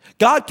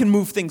 God can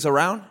move things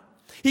around.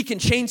 He can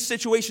change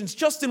situations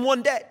just in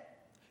one day,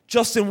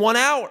 just in 1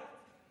 hour.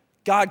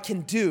 God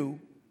can do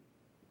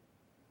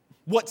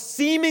what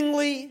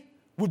seemingly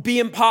would be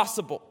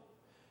impossible.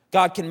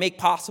 God can make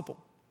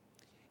possible.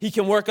 He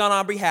can work on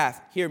our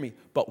behalf. Hear me.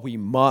 But we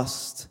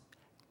must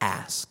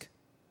ask.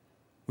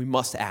 We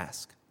must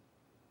ask.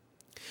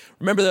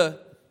 Remember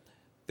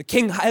the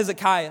king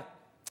Hezekiah,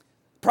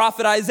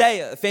 prophet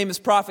Isaiah, a famous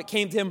prophet,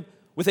 came to him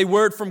with a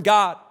word from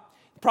God.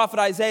 The prophet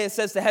Isaiah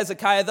says to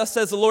Hezekiah, thus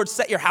says the Lord,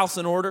 set your house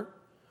in order,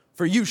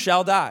 for you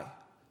shall die.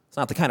 It's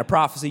not the kind of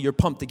prophecy you're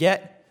pumped to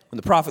get. When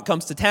the prophet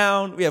comes to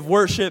town, we have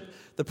worship.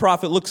 The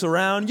prophet looks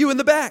around, you in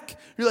the back.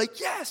 You're like,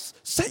 yes,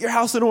 set your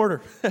house in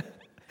order.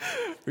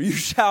 For you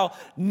shall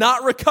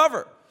not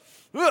recover.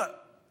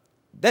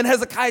 Then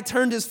Hezekiah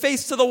turned his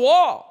face to the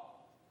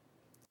wall,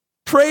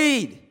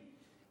 prayed,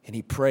 and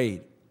he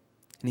prayed.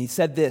 And he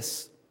said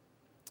this.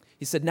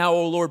 He said, now,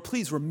 O Lord,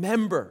 please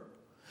remember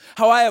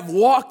how I have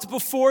walked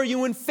before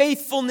you in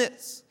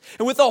faithfulness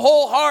and with a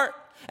whole heart,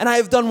 and I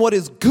have done what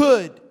is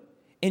good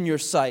in your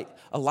sight.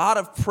 A lot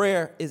of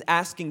prayer is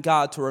asking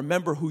God to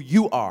remember who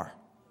you are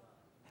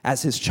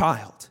as his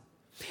child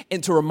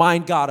and to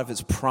remind God of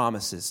his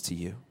promises to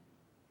you.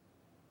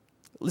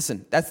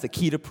 Listen, that's the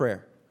key to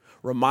prayer.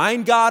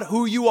 Remind God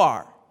who you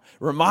are.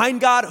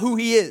 Remind God who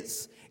he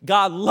is.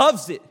 God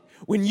loves it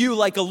when you,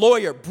 like a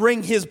lawyer,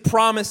 bring his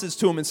promises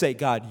to him and say,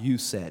 God, you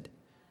said.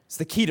 It's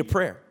the key to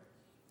prayer.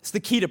 It's the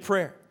key to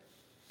prayer.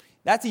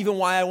 That's even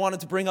why I wanted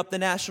to bring up the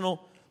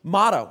national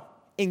motto,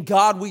 in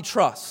God we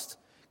trust.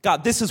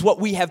 God, this is what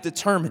we have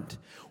determined.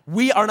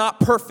 We are not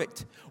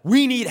perfect.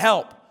 We need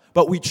help,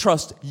 but we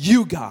trust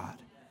you, God.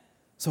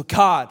 So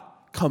God,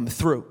 come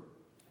through.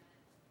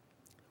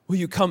 Will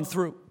you come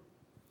through?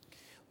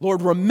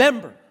 Lord,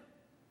 remember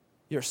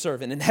your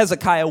servant. And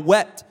Hezekiah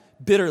wept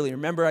bitterly.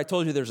 Remember, I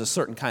told you there's a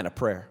certain kind of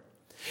prayer.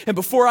 And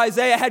before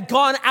Isaiah had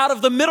gone out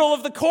of the middle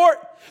of the court,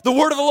 the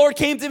word of the Lord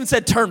came to him and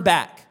said, turn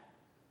back.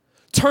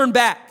 Turn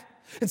back.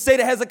 And say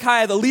to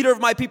Hezekiah, the leader of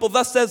my people,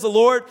 thus says the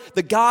Lord,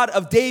 the God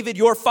of David,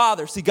 your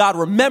father. See, God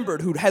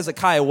remembered who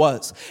Hezekiah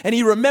was. And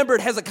he remembered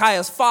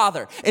Hezekiah's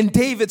father and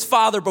David's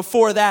father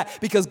before that,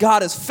 because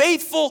God is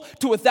faithful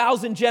to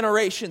 1,000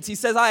 generations. He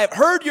says, I have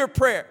heard your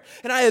prayer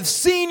and I have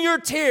seen your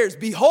tears.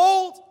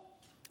 Behold,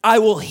 I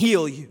will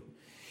heal you.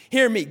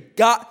 Hear me.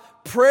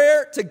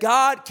 prayer to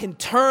God can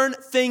turn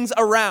things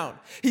around.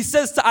 He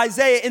says to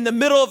Isaiah in the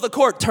middle of the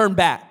court, turn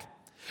back.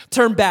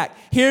 Turn back.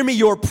 Hear me,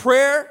 your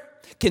prayer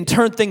can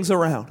turn things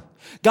around.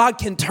 God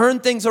can turn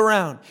things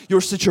around.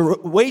 Your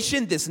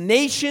situation, this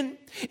nation,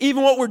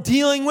 even what we're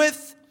dealing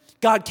with,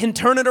 God can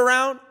turn it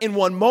around in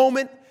one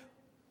moment.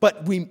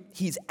 But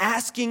he's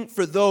asking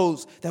for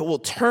those that will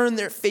turn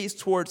their face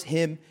towards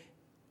him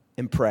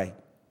and pray.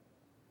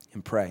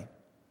 And pray.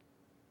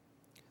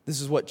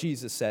 This is what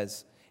Jesus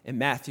says in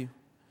Matthew.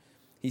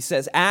 He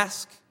says,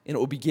 ask and it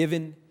will be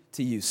given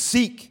to you.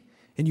 Seek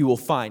and you will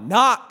find.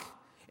 Knock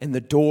and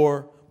the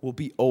door will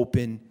be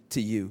open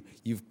to you.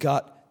 You've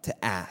got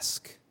to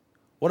ask.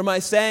 What am I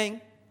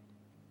saying?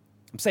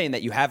 I'm saying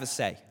that you have a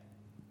say.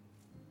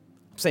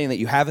 I'm saying that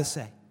you have a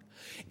say.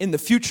 In the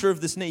future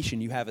of this nation,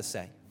 you have a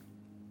say.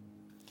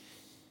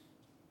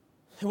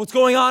 And what's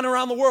going on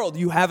around the world,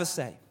 you have a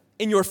say.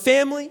 In your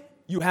family,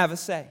 you have a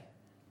say.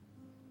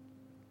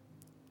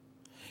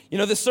 You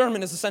know, this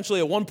sermon is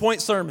essentially a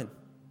one-point sermon.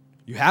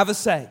 You have a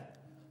say,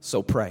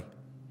 so pray.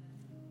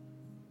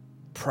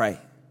 Pray.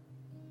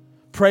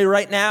 Pray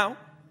right now.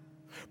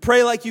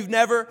 Pray like you've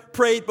never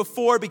prayed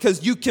before,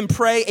 because you can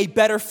pray a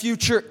better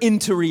future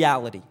into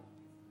reality.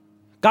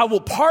 God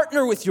will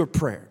partner with your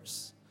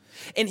prayers,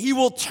 and he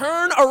will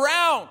turn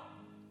around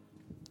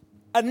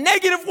a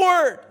negative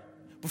word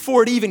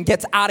before it even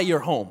gets out of your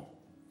home.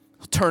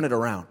 He'll turn it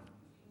around.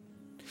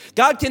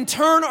 God can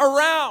turn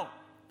around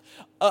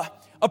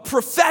a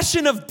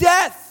profession of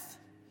death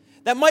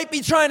that might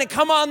be trying to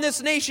come on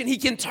this nation. He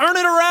can turn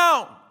it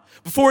around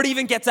before it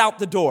even gets out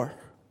the door.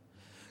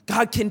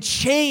 God can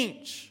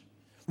change,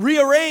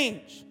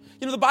 rearrange.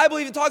 You know, the Bible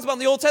even talks about in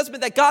the Old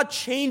Testament that God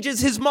changes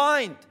his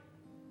mind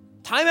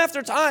time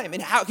after time.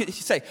 And how could you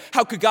say,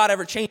 how could God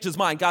ever change his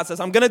mind? God says,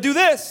 I'm going to do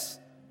this,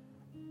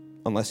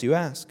 unless you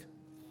ask.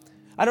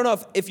 I don't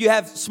know if you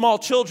have small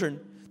children,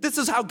 this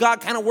is how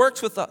God kind of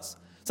works with us.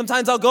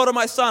 Sometimes I'll go to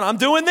my son, I'm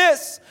doing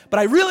this, but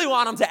I really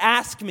want him to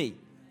ask me.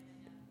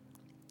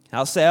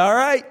 I'll say, all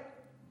right,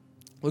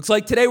 looks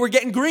like today we're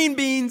getting green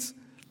beans.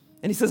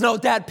 And he says, no,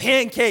 Dad,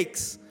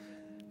 pancakes.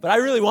 But I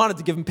really wanted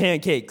to give him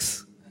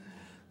pancakes.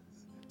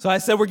 So I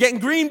said, we're getting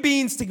green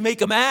beans to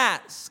make him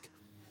ask.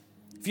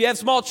 If you have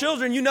small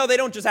children, you know they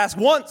don't just ask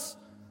once.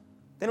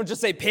 They don't just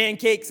say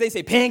pancakes. They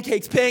say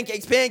pancakes,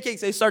 pancakes,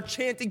 pancakes. They start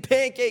chanting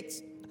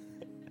pancakes.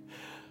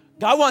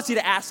 God wants you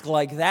to ask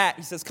like that.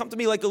 He says, come to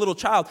me like a little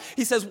child.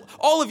 He says,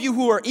 all of you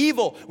who are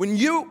evil, when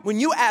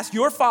you ask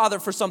your father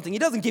for something, he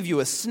doesn't give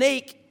you a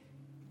snake.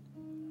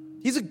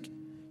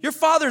 Your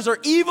fathers are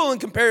evil in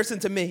comparison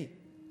to me.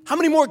 How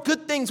many more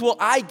good things will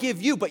I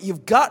give you? But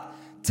you've got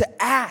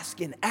to ask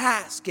and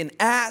ask and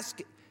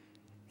ask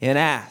and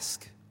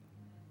ask.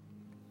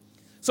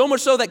 So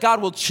much so that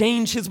God will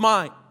change his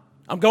mind.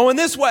 I'm going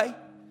this way.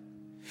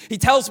 He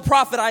tells the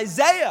prophet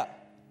Isaiah,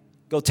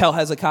 go tell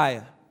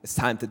Hezekiah, it's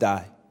time to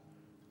die.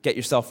 Get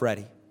yourself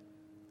ready.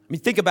 I mean,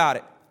 think about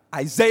it.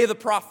 Isaiah the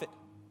prophet,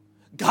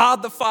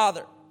 God the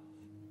Father.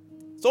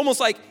 It's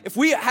almost like if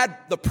we had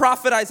the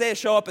prophet Isaiah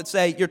show up and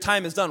say, your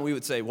time is done, we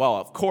would say, well,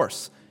 of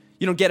course.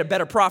 You don't get a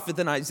better prophet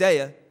than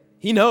Isaiah.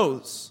 He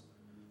knows.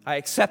 I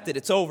accept it.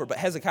 It's over. But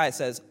Hezekiah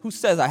says, who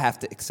says I have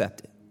to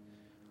accept it?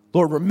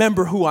 Lord,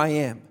 remember who I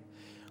am.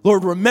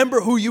 Lord, remember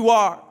who you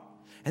are.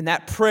 And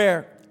that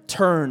prayer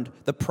turned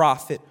the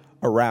prophet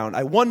around.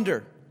 I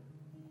wonder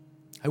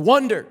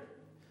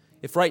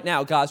if right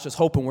now God's just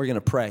hoping we're going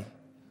to pray.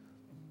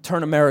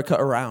 Turn America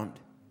around.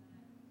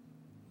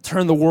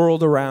 Turn the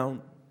world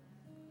around.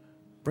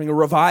 Bring a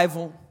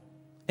revival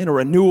and a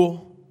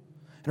renewal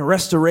and a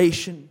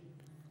restoration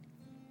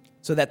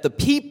so that the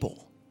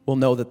people will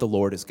know that the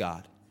Lord is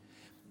God.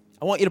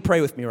 I want you to pray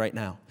with me right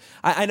now.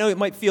 I know it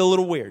might feel a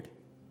little weird,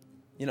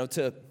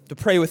 to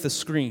pray with a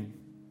screen.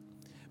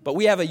 But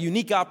we have a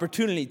unique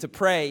opportunity to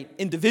pray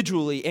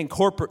individually and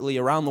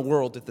corporately around the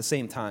world at the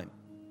same time.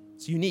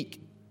 It's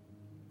unique.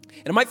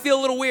 And it might feel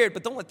a little weird,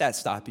 but don't let that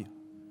stop you.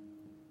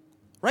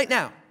 Right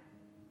now,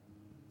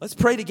 let's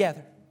pray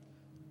together.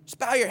 Just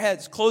bow your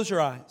heads, close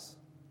your eyes.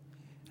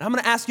 And I'm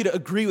going to ask you to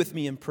agree with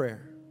me in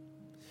prayer.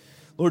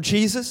 Lord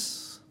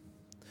Jesus,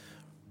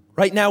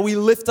 right now we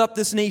lift up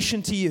this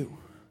nation to you.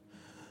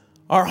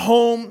 Our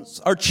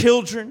homes, our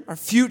children, our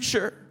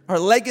future, our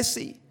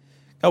legacy.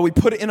 God, we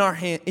put it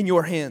in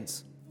your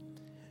hands.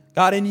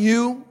 God, in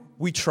you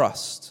we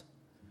trust.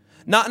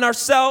 Not in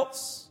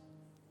ourselves,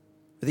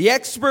 or the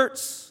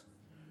experts,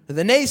 or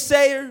the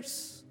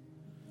naysayers,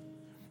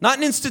 not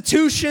in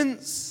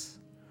institutions,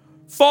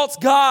 false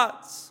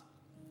gods.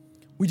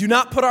 We do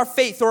not put our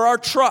faith or our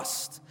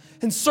trust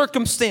in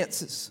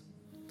circumstances,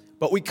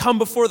 but we come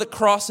before the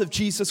cross of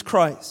Jesus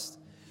Christ.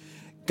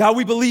 God,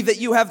 we believe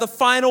that you have the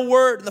final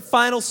word and the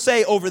final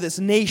say over this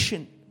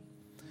nation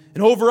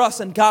and over us.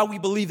 And God, we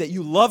believe that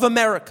you love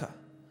America.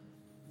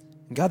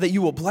 And God, that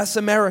you will bless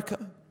America.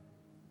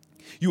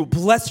 You will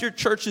bless your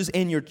churches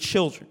and your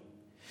children.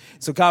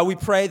 So God, we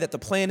pray that the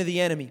plan of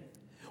the enemy,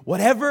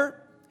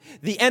 whatever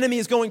the enemy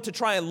is going to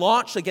try and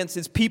launch against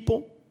his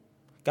people,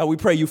 God, we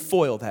pray you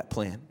foil that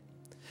plan.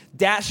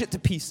 Dash it to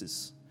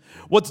pieces.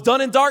 What's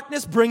done in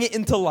darkness, bring it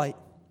into light.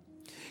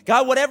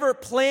 God, whatever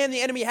plan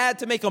the enemy had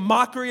to make a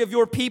mockery of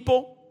your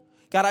people,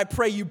 God, I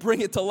pray you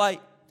bring it to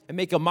light and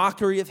make a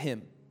mockery of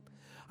him.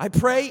 I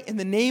pray in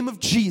the name of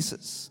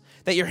Jesus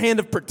that your hand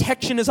of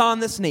protection is on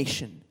this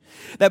nation,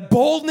 that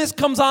boldness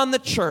comes on the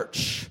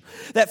church,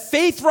 that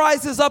faith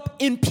rises up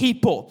in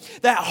people,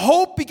 that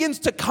hope begins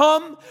to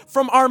come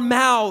from our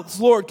mouths,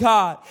 Lord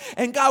God.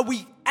 And God,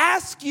 we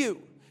ask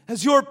you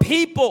as your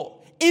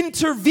people,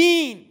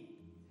 intervene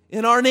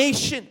in our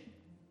nation.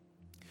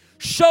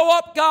 Show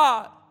up,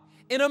 God,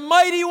 in a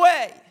mighty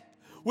way,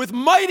 with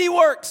mighty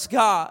works,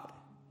 God,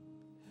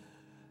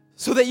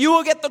 so that you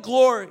will get the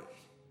glory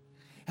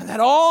and that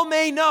all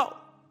may know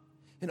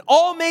and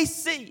all may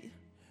see.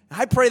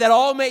 And I pray that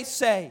all may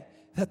say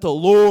that the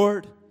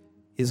Lord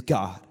is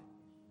God.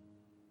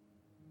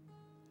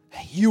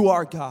 You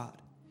are God,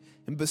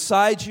 and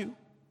beside you,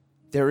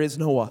 there is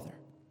no other.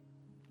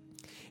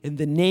 In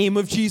the name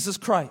of Jesus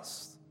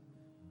Christ,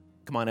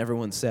 come on,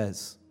 everyone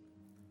says,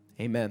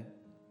 amen.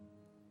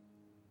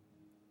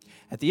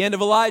 At the end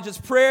of Elijah's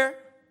prayer,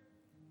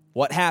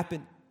 what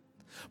happened?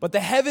 But the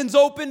heavens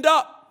opened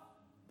up,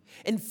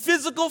 and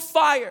physical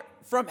fire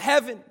from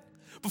heaven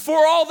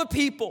before all the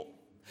people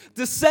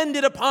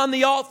descended upon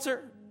the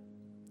altar.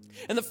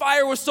 And the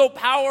fire was so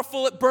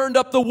powerful it burned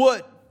up the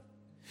wood,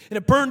 and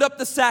it burned up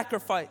the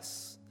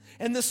sacrifice,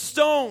 and the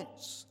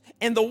stones,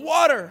 and the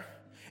water,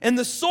 and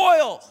the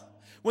soil.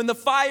 When the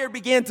fire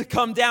began to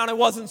come down, it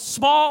wasn't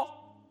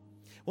small,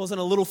 it wasn't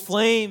a little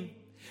flame.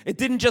 It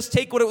didn't just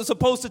take what it was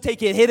supposed to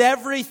take, it hit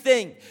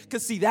everything.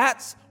 Because see,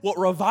 that's what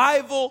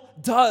revival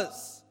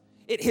does.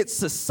 It hits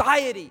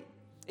society,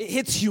 it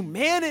hits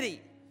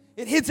humanity,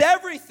 it hits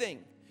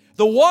everything.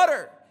 The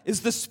water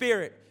is the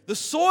spirit, the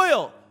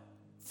soil,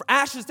 for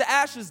ashes to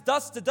ashes,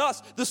 dust to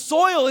dust. The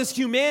soil is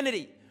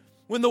humanity.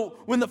 When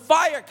the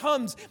fire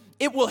comes,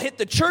 it will hit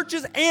the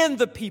churches and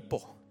the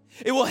people.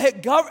 It will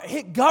hit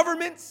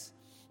governments.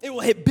 It will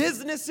hit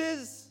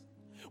businesses.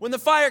 When the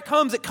fire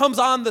comes, it comes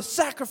on the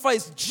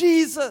sacrifice,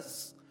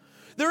 Jesus.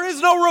 There is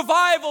no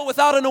revival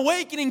without an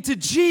awakening to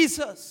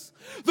Jesus.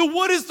 The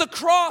wood is the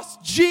cross,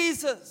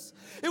 Jesus.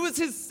 It was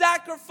his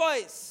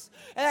sacrifice.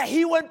 And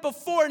he went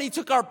before and he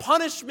took our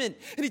punishment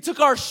and he took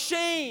our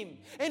shame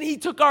and he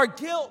took our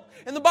guilt.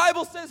 And the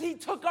Bible says he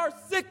took our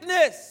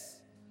sickness.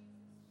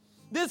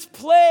 This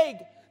plague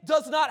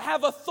does not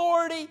have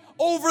authority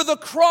over the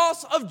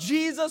cross of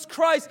Jesus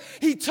Christ.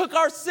 He took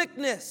our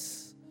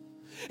sickness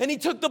and he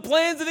took the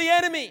plans of the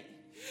enemy.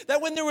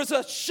 That when there was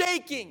a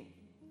shaking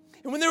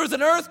and when there was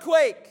an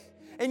earthquake,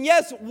 and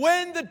yes,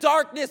 when the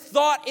darkness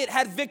thought it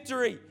had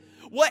victory,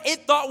 what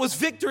it thought was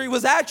victory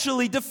was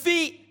actually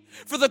defeat.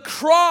 For the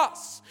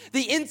cross,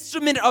 the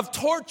instrument of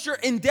torture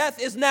and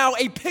death, is now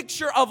a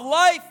picture of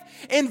life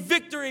and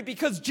victory,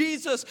 because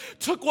Jesus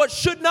took what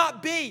should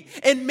not be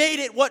and made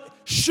it what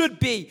should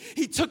be.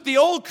 He took the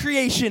old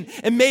creation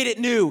and made it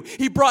new.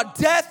 He brought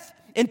death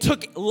and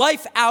took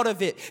life out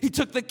of it. He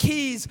took the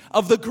keys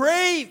of the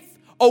grave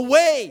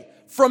away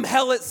from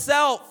hell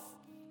itself.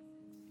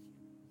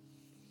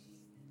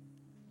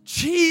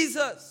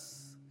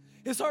 Jesus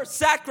is our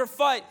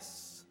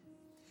sacrifice.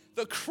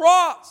 The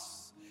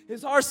cross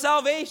is our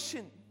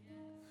salvation.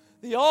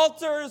 The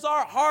altar is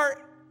our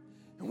heart.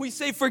 And we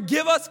say,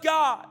 forgive us,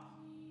 God,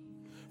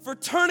 for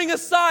turning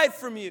aside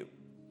from you.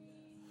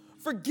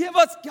 Forgive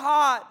us,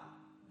 God,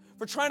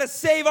 for trying to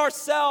save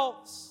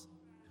ourselves.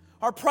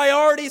 Our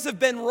priorities have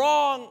been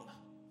wrong.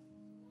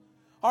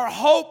 Our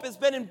hope has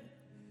been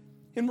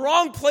in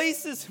wrong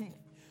places.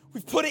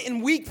 We've put it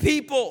in weak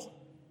people.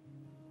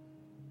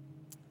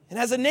 And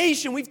as a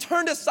nation, we've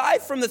turned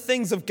aside from the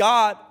things of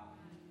God.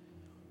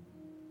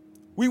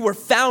 We were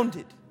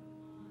founded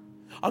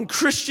on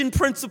Christian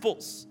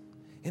principles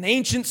and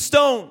ancient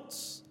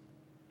stones.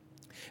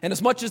 And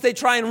as much as they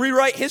try and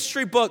rewrite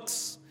history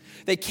books,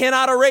 they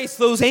cannot erase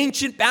those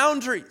ancient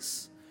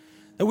boundaries.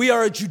 That we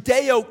are a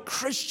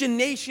Judeo-Christian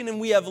nation and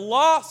we have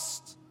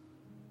lost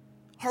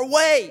our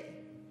way.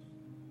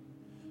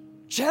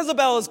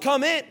 Jezebel has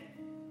come in.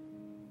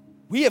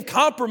 We have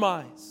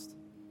compromised.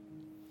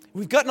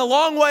 We've gotten a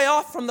long way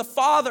off from the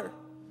Father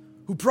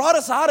who brought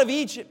us out of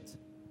Egypt.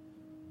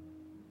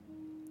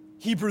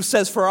 Hebrews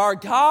says, for our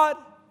God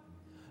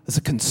is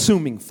a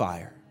consuming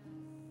fire.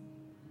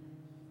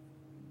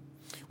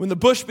 When the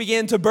bush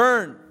began to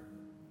burn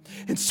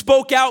and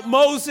spoke out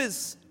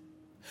Moses,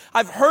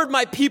 I've heard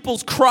my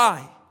people's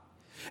cry,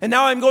 and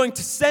now I'm going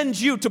to send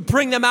you to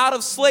bring them out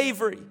of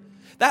slavery.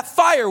 That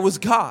fire was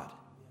God,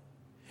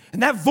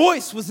 and that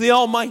voice was the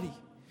Almighty,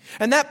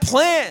 and that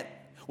plan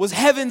was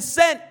heaven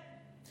sent.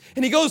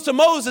 And he goes to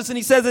Moses and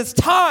he says, it's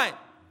time.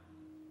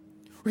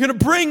 We're going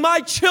to bring my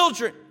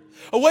children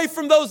away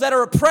from those that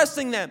are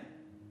oppressing them,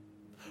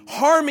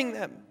 harming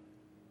them.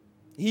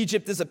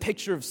 Egypt is a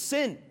picture of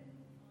sin.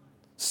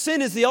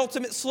 Sin is the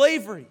ultimate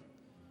slavery.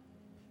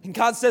 And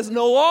God says,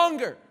 no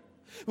longer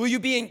will you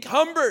be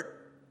encumbered.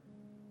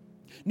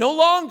 No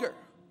longer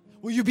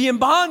will you be in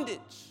bondage.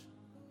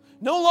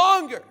 No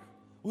longer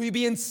will you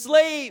be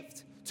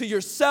enslaved to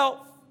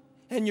yourself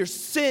and your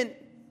sin.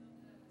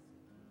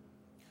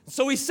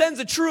 So he sends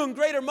a true and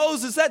greater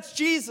Moses, that's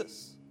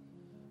Jesus.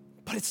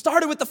 But it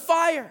started with the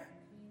fire.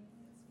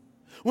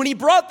 When he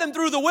brought them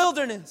through the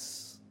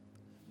wilderness,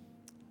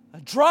 a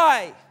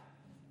dry,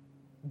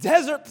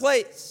 desert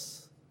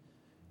place,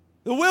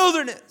 the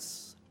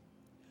wilderness,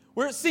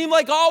 where it seemed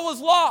like all was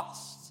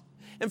lost.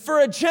 And for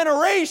a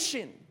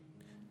generation,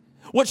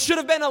 what should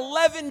have been an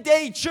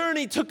 11-day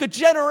journey took a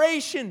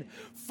generation,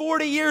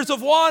 40 years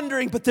of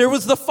wandering, but there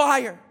was the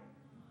fire.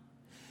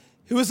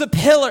 It was a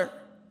pillar,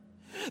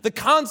 the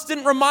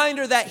constant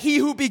reminder that he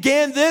who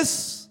began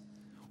this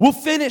will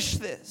finish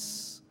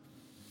this.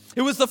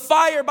 It was the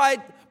fire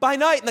by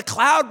night and the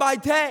cloud by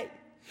day.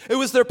 It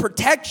was their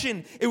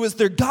protection. It was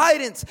their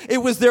guidance. It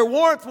was their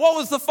warmth. What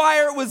was the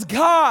fire? It was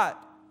God.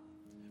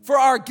 For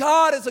our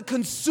God is a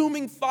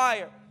consuming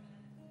fire.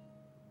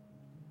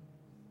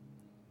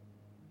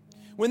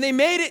 When they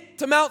made it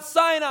to Mount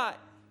Sinai,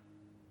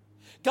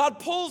 God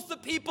pulls the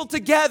people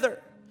together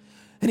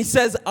and he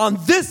says, on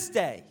this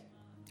day,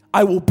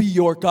 I will be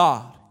your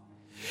God.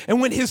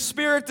 And when his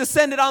spirit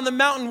descended on the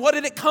mountain, what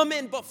did it come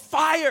in but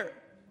fire?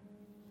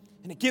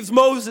 And it gives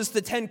Moses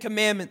the 10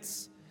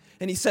 commandments.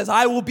 And he says,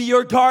 I will be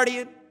your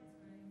guardian.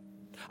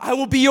 I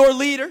will be your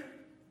leader.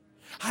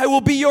 I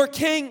will be your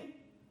king.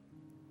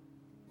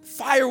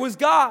 Fire was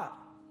God.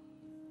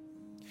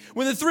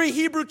 When the 3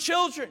 Hebrew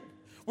children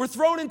were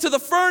thrown into the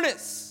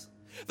furnace,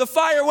 the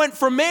fire went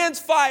from man's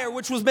fire,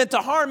 which was meant to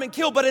harm and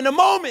kill, but in a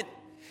moment,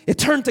 it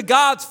turned to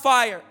God's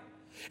fire.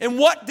 And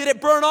what did it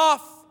burn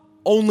off?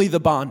 Only the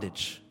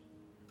bondage.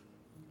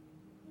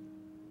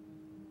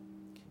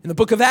 In the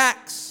book of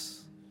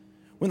Acts,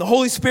 when the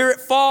Holy Spirit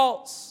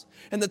falls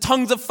and the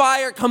tongues of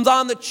fire comes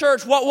on the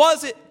church, what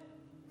was it?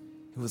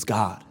 It was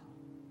God.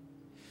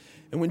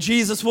 And when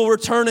Jesus will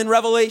return in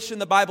Revelation,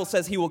 the Bible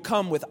says he will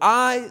come with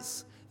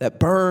eyes that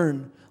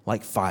burn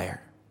like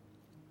fire.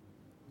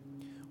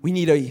 We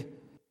need a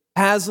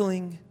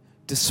dazzling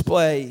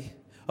display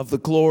of the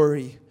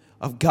glory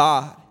of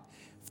God,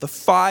 the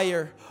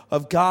fire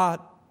of God.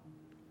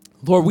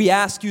 Lord, we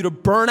ask you to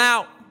burn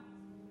out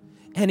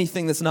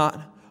anything that's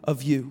not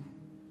of you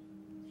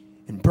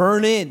and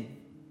burn in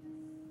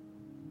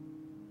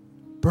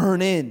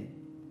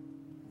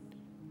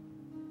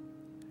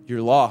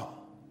your law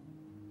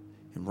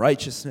and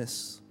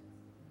righteousness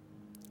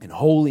and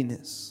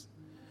holiness.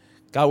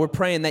 God, we're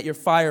praying that your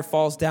fire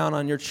falls down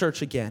on your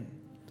church again.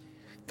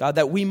 God,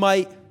 that we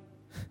might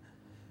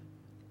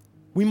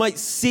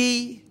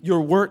see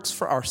your works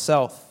for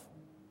ourselves.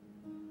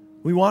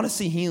 We want to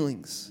see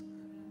healings.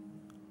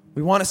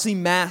 We want to see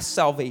mass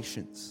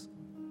salvations.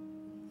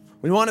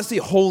 We want to see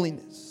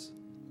holiness,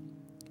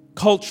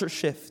 culture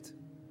shift.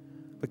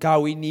 But God,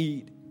 we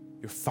need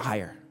your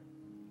fire,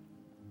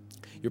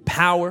 your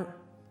power,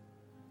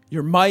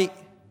 your might,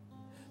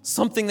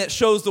 something that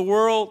shows the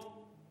world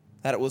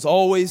that it was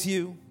always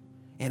you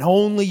and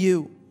only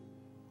you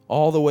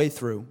all the way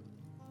through.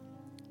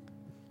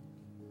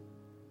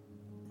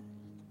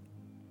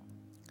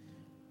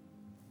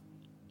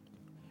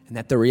 And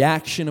that the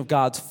reaction of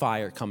God's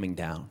fire coming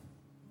down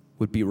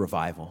would be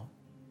revival.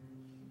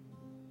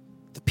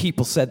 The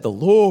people said, the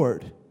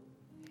Lord,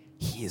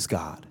 he is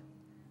God.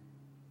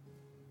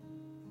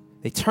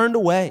 They turned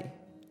away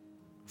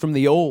from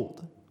the old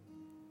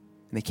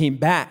and they came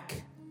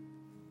back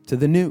to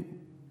the new.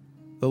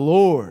 The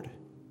Lord,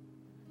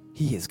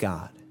 he is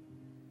God.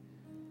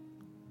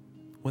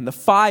 When the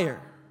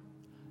fire,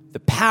 the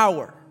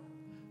power,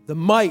 the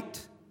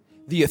might,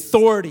 the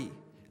authority,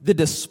 the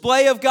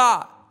display of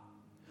God,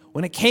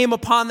 when it came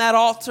upon that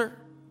altar,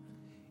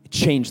 it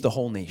changed the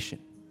whole nation.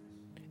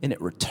 And it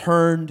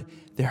returned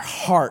their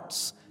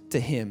hearts to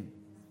him.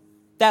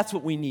 That's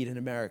what we need in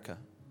America.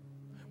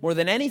 More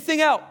than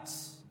anything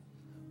else,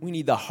 we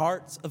need the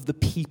hearts of the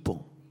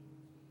people,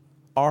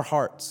 our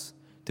hearts,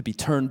 to be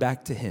turned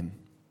back to him.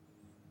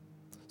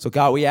 So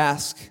God, we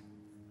ask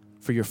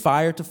for your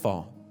fire to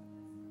fall.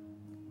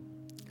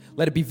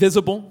 Let it be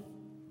visible,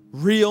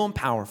 real, and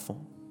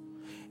powerful.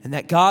 And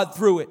that God,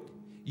 through it,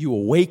 you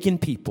awaken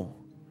people.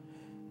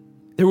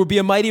 There would be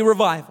a mighty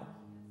revival.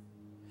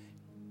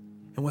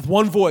 And with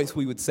one voice,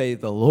 we would say,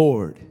 the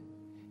Lord,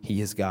 he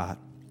is God.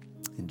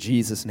 In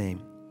Jesus'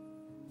 name,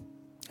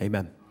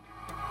 amen.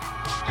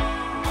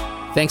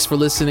 Thanks for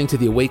listening to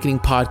the Awakening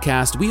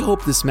Podcast. We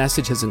hope this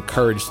message has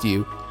encouraged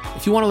you.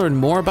 If you want to learn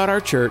more about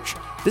our church,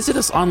 visit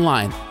us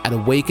online at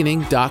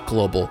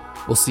awakening.global.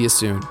 We'll see you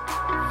soon.